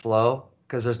that flow,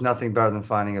 because there's nothing better than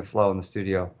finding a flow in the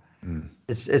studio.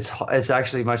 It's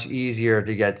actually much easier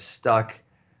to get stuck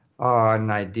on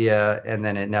an idea and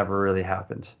then it never really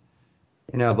happens.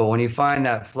 But when you find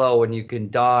that flow, when you can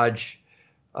dodge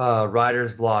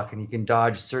writer's block, and you can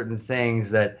dodge certain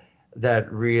things that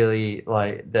really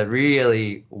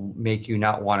make you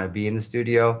not want to be in the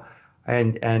studio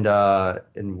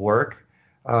and work.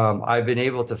 I've been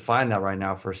able to find that right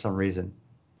now for some reason.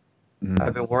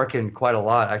 I've been working quite a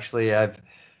lot. Actually, I've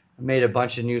made a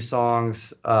bunch of new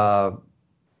songs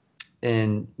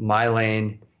in my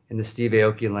lane, in the Steve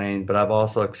Aoki lane, but I've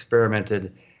also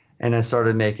experimented and I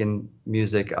started making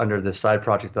music under the side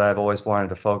project that I've always wanted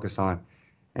to focus on.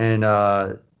 And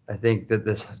I think that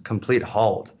this complete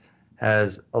halt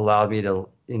has allowed me to,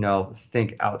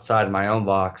 think outside my own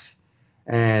box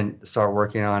and start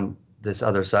working on this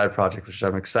other side project, which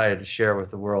I'm excited to share with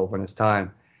the world when it's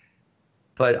time.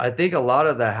 But I think a lot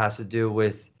of that has to do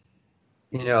with,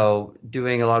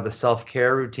 doing a lot of the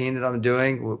self-care routine that I'm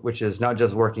doing, which is not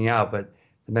just working out, but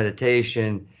the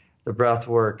meditation, the breath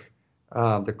work,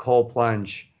 the cold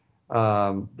plunge.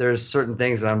 There's certain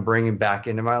things that I'm bringing back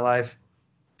into my life.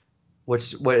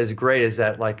 What is great is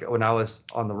that, like, when I was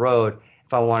on the road,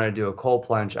 if I wanted to do a cold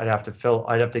plunge, I'd have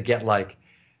to get like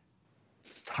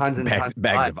tons and tons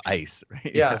bags of ice,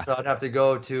 right? Yeah, so I'd have to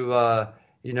go to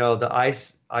the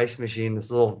ice machine,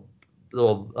 this little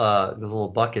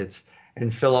buckets,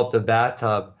 and fill up the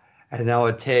bathtub, and that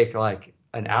would take like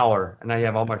an hour, and I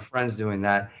have all my friends doing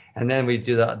that, and then we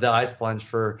do the ice plunge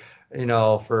for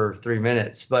 3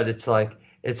 minutes. But it's like,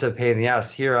 it's a pain in the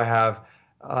ass. Here I have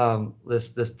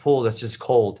this pool that's just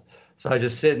cold, so I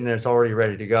just sit in there, it's already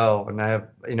ready to go, and I have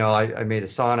I made a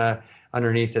sauna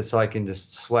underneath it so I can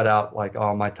just sweat out like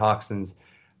all my toxins.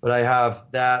 But I have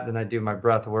that, then I do my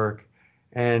breath work,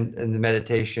 and the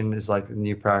meditation is like the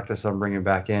new practice I'm bringing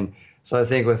back in. So I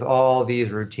think with all these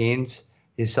routines,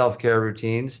 these self-care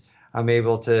routines, I'm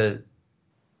able to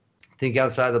think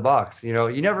outside the box.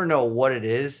 You never know what it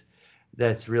is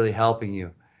that's really helping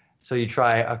you. So you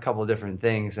try a couple of different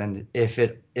things, and if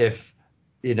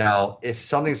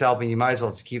something's helping, you might as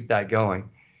well just keep that going.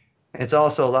 And it's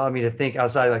also allowed me to think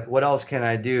outside, like, what else can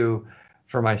I do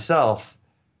for myself,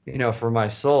 for my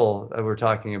soul that we're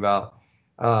talking about,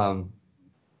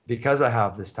 because I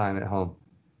have this time at home.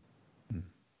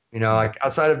 Like,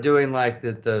 outside of doing like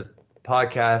the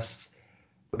podcasts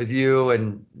with you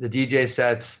and the DJ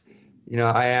sets,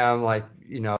 I am like,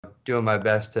 doing my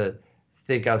best to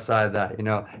think outside that.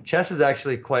 Chess is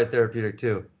actually quite therapeutic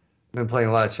too. I've been playing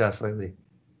a lot of chess lately.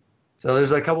 So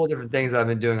there's a couple of different things I've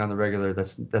been doing on the regular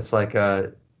that's like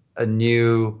a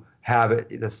new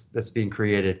habit that's being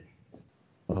created.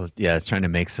 Well, yeah, it's trying to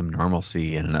make some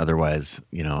normalcy in an otherwise,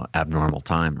 abnormal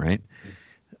time, right?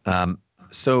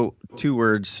 So 2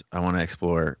 words I want to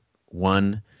explore.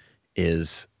 One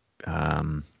is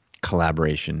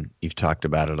collaboration. You've talked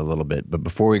about it a little bit, but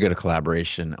before we go to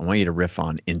collaboration, I want you to riff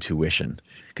on intuition,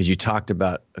 because you talked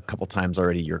about a couple times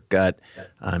already your gut.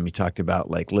 You talked about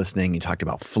like listening. You talked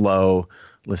about flow,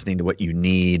 listening to what you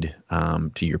need,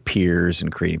 to your peers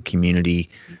and creating community.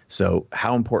 So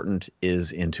how important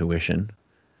is intuition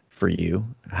for you?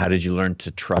 How did you learn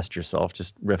to trust yourself?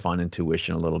 Just riff on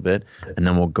intuition a little bit, and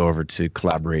then we'll go over to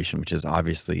collaboration, which is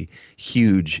obviously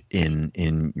huge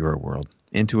in your world.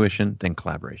 Intuition, then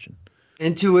collaboration.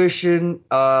 Intuition,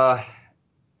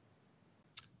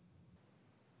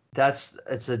 it's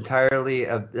interesting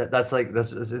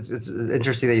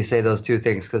that you say those two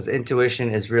things, because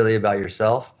intuition is really about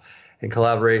yourself and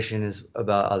collaboration is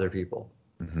about other people.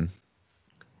 Mm-hmm.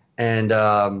 And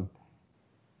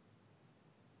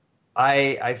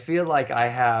I feel like I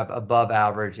have above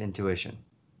average intuition.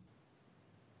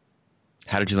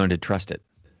 How did you learn to trust it?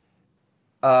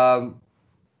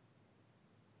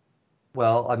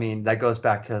 Well, I mean, that goes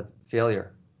back to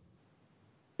failure.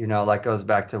 That goes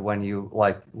back to when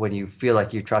you feel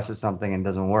like you trusted something and it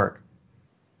doesn't work.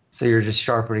 So you're just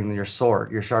sharpening your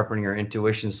sword. You're sharpening your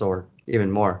intuition sword even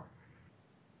more.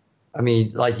 I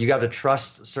mean, like you got to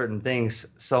trust certain things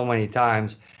so many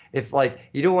times. If like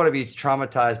you don't want to be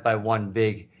traumatized by one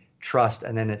big trust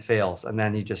and then it fails and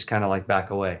then you just kind of like back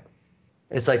away.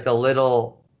 It's like the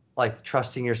little like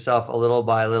trusting yourself a little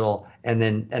by little and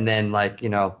then like, you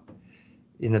know,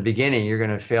 in the beginning you're going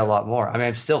to fail a lot more. I mean,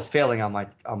 I'm still failing on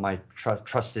my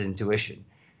trusted intuition,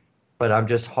 but I'm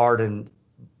just hardened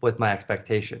with my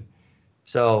expectation.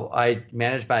 So I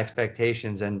manage my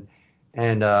expectations and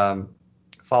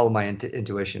follow my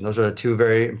intuition. Those are the two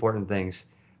very important things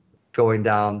going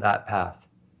down that path.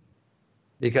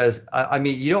 Because I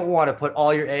mean, you don't want to put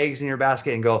all your eggs in your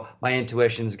basket and go, my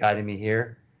intuition's guiding me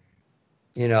here.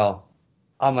 You know,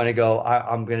 I'm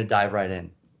gonna dive right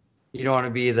in. You don't want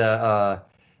to be the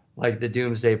like the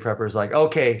doomsday preppers, like,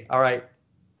 okay, all right,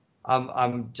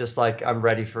 I'm just like I'm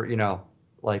ready for, you know,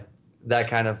 like that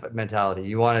kind of mentality.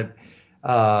 You want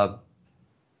to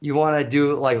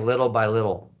do like little by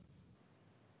little,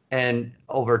 and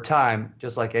over time,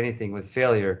 just like anything with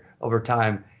failure, over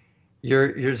time,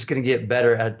 you're just gonna get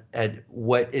better at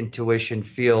what intuition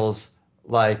feels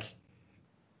like.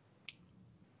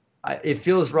 It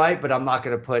feels right, but I'm not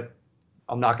gonna put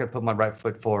my right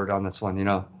foot forward on this one, you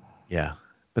know. Yeah.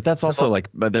 But that's also So like,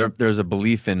 but there's a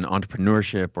belief in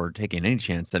entrepreneurship or taking any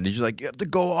chance that you're like, you have to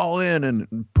go all in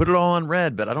and put it all on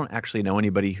red. But I don't actually know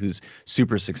anybody who's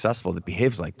super successful that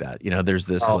behaves like that. You know, there's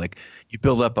this oh, like you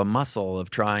build up a muscle of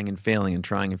trying and failing and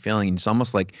trying and failing. And it's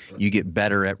almost like you get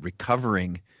better at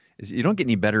recovering. You don't get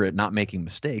any better at not making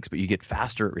mistakes, but you get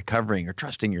faster at recovering or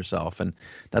trusting yourself. And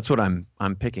that's what I'm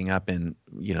picking up in,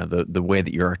 you know, the way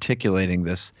that you're articulating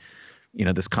this, you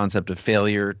know, this concept of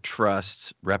failure,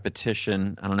 trust,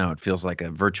 repetition. I don't know. It feels like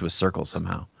a virtuous circle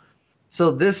somehow. so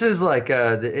this is like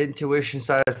the intuition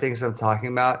side of things I'm talking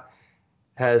about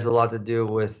has a lot to do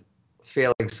with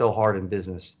failing so hard in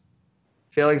business.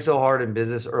 Failing so hard in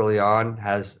business early on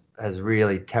has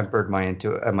really tempered my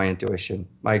intuition,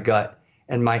 my gut,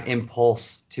 and my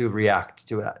impulse to react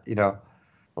to it. You know,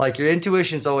 like your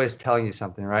intuition's always telling you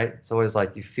something, right? It's always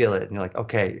like you feel it, and you're like,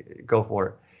 okay, go for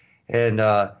it. And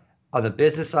on the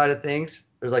business side of things,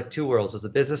 there's like two worlds. There's the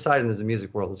business side and there's the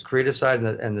music world. There's the creative side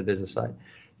and the business side.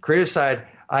 Creative side,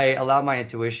 I allow my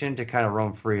intuition to kind of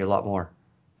roam free a lot more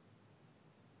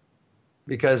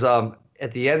because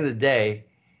at the end of the day,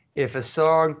 if a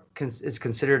song is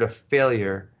considered a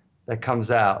failure that comes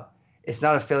out, it's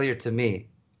not a failure to me.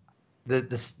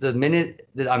 The minute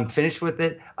that I'm finished with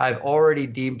it, I've already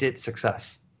deemed it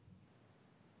success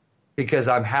because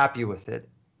I'm happy with it.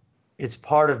 It's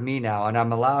part of me now, and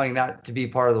I'm allowing that to be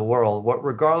part of the world,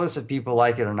 regardless if people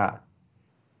like it or not.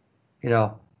 You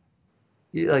know,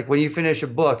 like when you finish a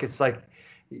book, it's like,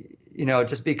 you know,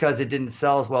 just because it didn't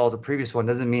sell as well as the previous one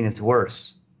doesn't mean it's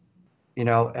worse. You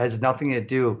know, it has nothing to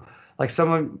do. Like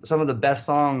some of the best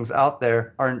songs out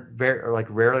there are like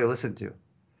rarely listened to.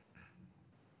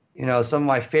 You know, some of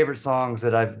my favorite songs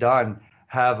that I've done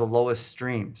have the lowest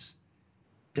streams.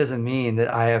 Doesn't mean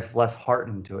that I have less heart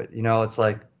into it. You know, it's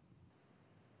like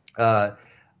uh,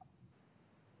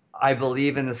 I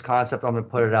believe in this concept. I'm going to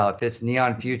put it out. If it's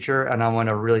Neon Future and I want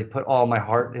to really put all my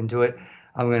heart into it,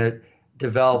 I'm going to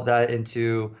develop that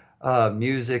into a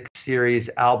music series,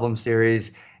 album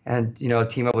series, and, you know,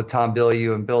 team up with Tom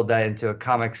Bilyeu and build that into a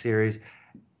comic series.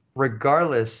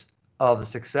 Regardless of the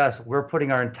success, we're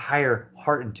putting our entire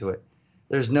heart into it.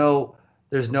 There's no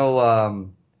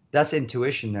that's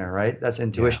intuition there, right? That's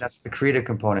intuition. Yeah. That's the creative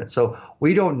component. So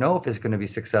we don't know if it's going to be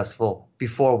successful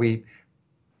before we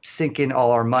sink in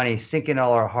all our money, sink in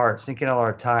all our heart, sink in all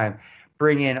our time,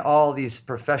 bring in all these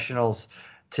professionals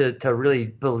to really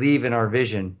believe in our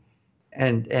vision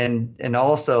and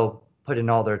also put in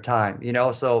all their time, you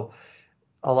know? So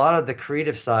a lot of the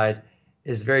creative side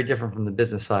is very different from the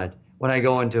business side. When I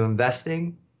go into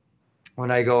investing,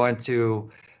 when I go into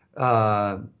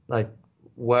like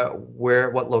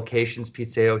what locations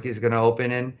Pizza Aoki is going to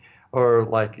open in, or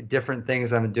like different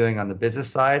things I'm doing on the business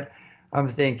side, I'm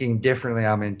thinking differently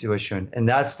on my intuition, and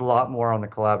that's a lot more on the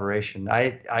collaboration.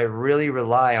 I really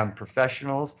rely on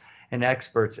professionals and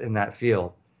experts in that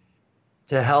field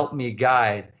to help me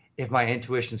guide if my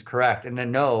intuition is correct, and to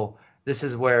know this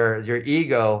is where your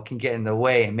ego can get in the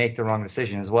way and make the wrong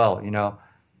decision as well. You know,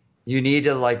 you need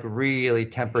to like really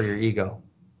temper your ego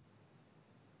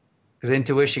because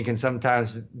intuition can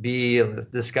sometimes be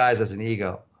disguised as an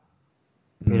ego.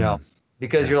 You know, Mm,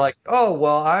 because yeah. you're like, oh,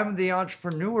 well, I'm the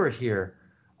entrepreneur here.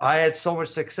 I had so much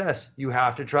success. You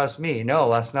have to trust me. No,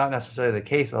 that's not necessarily the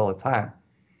case all the time.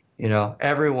 You know,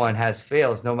 everyone has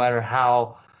fails, no matter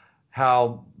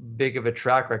how big of a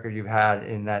track record you've had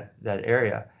in that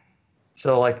area.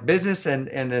 So like business and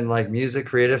then like music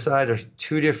creative side are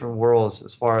two different worlds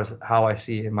as far as how I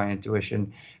see in my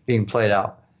intuition being played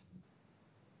out.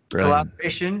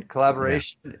 Brilliant.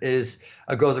 Collaboration is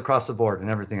goes across the board in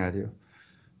everything I do.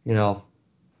 You know,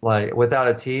 like without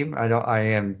a team, I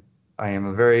am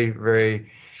a very,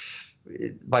 very,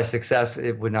 my success,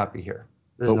 it would not be here.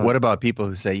 But what about people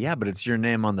who say, yeah, but it's your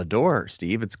name on the door,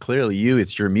 Steve. It's clearly you.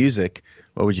 It's your music.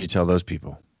 What would you tell those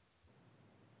people?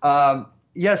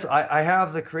 Yes, I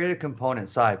have the creative component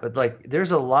side, but like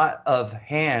there's a lot of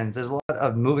hands, there's a lot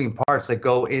of moving parts that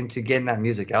go into getting that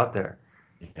music out there.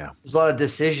 Yeah. There's a lot of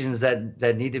decisions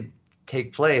that need to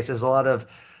take place. There's a lot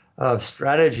of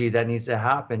strategy that needs to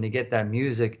happen to get that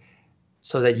music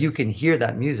so that you can hear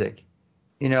that music.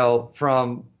 You know,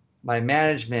 from my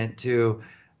management to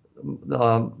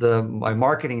my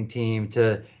marketing team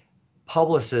to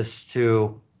publicists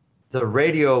to the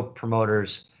radio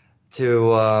promoters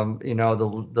to you know,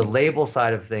 the label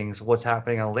side of things, what's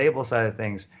happening on the label side of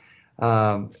things,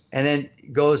 and then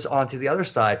goes on to the other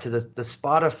side to the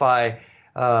Spotify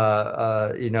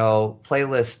you know,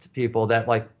 playlist people that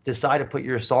like decide to put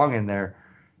your song in there,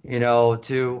 you know,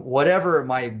 to whatever it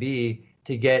might be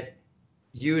to get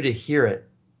you to hear it.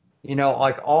 You know,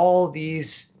 like all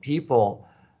these people,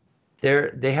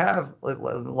 they have a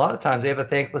lot of times they have a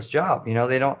thankless job. You know,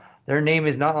 they don't, their name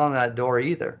is not on that door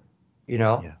either. You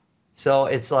know, Yeah. So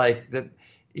it's like the,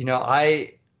 you know,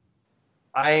 I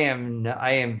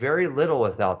am very little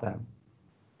without them,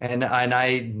 and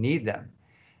I need them.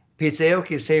 Pizza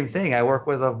Aoki, same thing. I work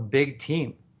with a big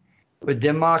team. With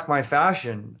Dim Mak, my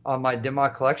fashion on my Dim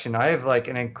Mak collection, I have like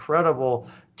an incredible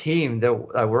team that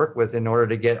I work with in order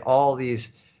to get all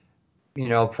these, you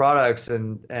know, products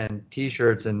and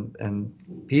t-shirts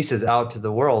and pieces out to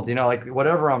the world. You know, like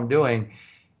whatever I'm doing,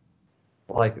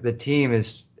 like the team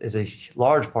is a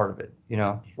large part of it. You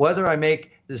know, whether I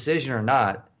make the decision or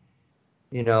not,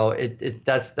 you know,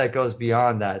 that goes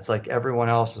beyond that. It's like everyone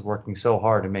else is working so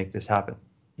hard to make this happen.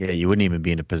 Yeah, you wouldn't even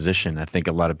be in a position. I think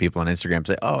a lot of people on Instagram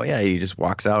say, oh, yeah, he just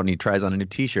walks out and he tries on a new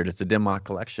T-shirt. It's a Dim Mak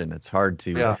collection. It's hard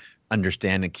to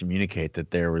understand and communicate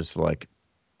that there was like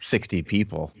 60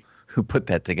 people who put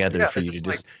that together for you to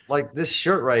just like this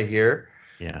shirt right here.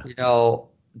 Yeah. You know,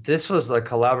 this was a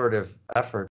collaborative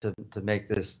effort to make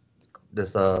this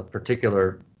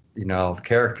particular, you know,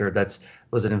 character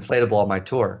was an inflatable on my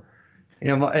tour.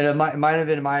 You know, and it might have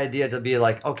been my idea to be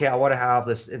like, okay, I want to have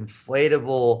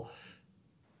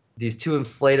these two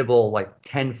inflatable like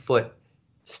 10-foot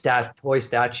toy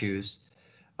statues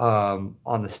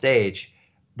on the stage,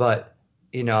 but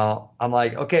you know, I'm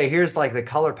like, okay, here's like the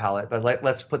color palette, but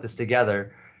let's put this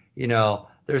together. You know,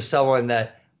 there's someone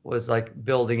that was like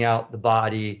building out the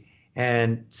body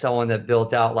and someone that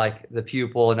built out like the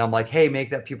pupil, and I'm like, hey,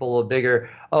 make that pupil a little bigger.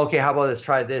 Okay, how about this?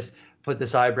 Try this. Put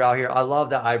this eyebrow here. I love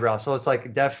that eyebrow. So it's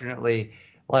like definitely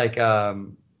like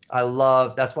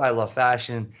that's why I love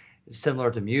fashion.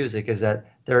 Similar to music is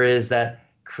that there is that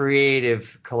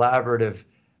creative collaborative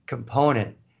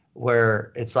component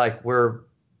where it's like we're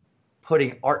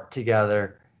putting art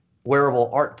together, wearable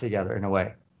art together in a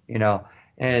way, you know,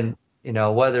 and you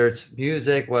know, whether it's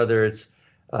music, whether it's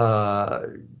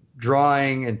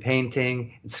drawing and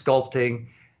painting and sculpting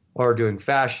or doing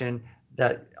fashion,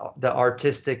 that the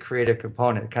artistic creative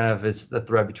component kind of is the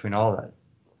thread between all that.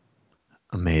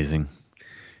 Amazing.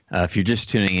 If you're just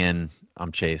tuning in,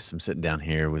 I'm Chase. I'm sitting down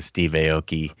here with Steve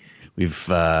Aoki. We've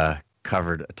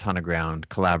covered a ton of ground: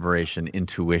 collaboration,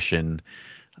 intuition,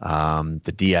 the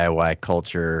DIY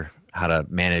culture, how to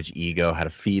manage ego, how to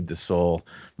feed the soul,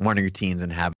 morning routines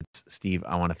and habits. Steve,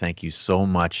 I want to thank you so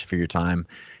much for your time.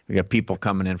 We got people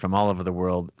coming in from all over the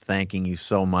world thanking you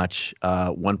so much.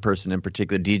 One person in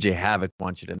particular, DJ Havoc,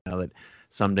 wants you to know that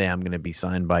someday I'm going to be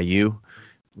signed by you.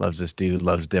 Loves this dude,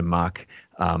 loves Dim Mak.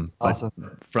 Awesome.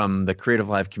 But from the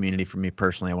CreativeLive community, for me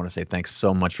personally, I want to say thanks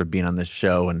so much for being on this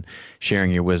show and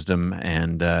sharing your wisdom.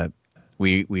 And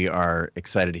we are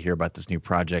excited to hear about this new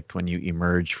project when you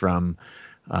emerge from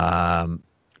the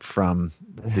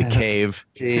cave,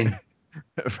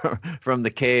 from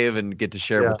the cave, and get to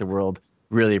share it with the world.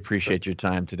 Really appreciate your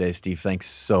time today, Steve. Thanks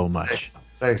so much.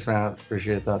 Thanks, man.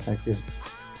 Appreciate that. Thank you.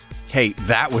 Hey,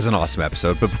 that was an awesome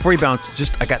episode. But before you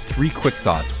bounce, I got 3 quick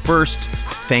thoughts. First,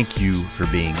 thank you for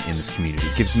being in this community.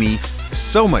 It gives me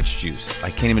so much juice. I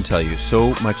can't even tell you,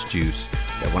 so much juice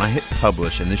that when I hit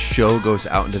publish and this show goes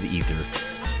out into the ether,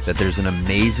 that there's an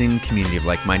amazing community of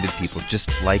like-minded people just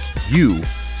like you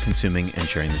consuming and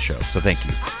sharing the show. So thank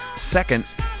you. Second,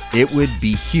 it would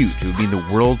be huge. It would mean the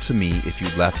world to me if you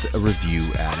left a review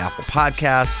at Apple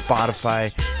Podcasts,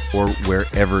 Spotify, or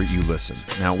wherever you listen.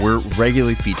 Now, we're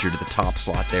regularly featured at the top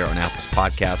slot there on Apple's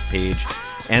podcast page,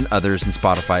 and others in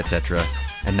Spotify, etc.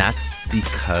 And that's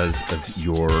because of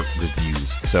your reviews.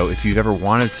 So if you've ever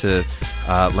wanted to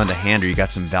lend a hand, or you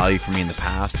got some value from me in the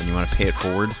past and you want to pay it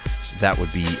forward, that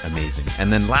would be amazing.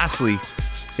 And then lastly,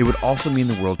 it would also mean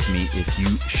the world to me if you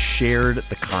shared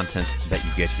the content that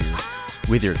you get here,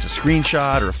 whether it's a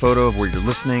screenshot or a photo of where you're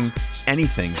listening,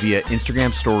 anything via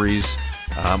Instagram stories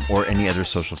or any other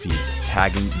social feeds,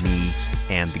 tagging me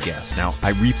and the guest. Now,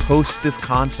 I repost this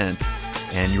content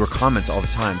and your comments all the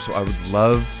time, so I would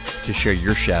love to share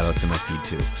your shout outs in my feed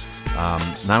too.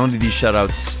 Not only these shout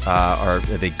outs are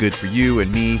they good for you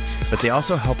and me, but they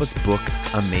also help us book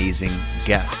amazing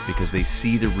guests because they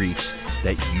see the reach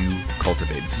that you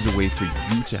cultivate. This is a way for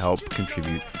you to help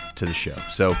contribute to the show.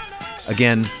 So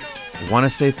again, I want to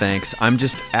say thanks. I'm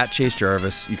just at Chase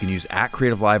Jarvis. You can use at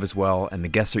CreativeLive as well. And the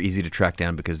guests are easy to track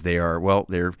down because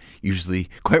they're usually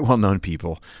quite well-known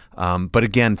people. But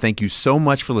again, thank you so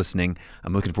much for listening.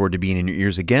 I'm looking forward to being in your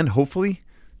ears again, hopefully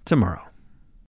tomorrow.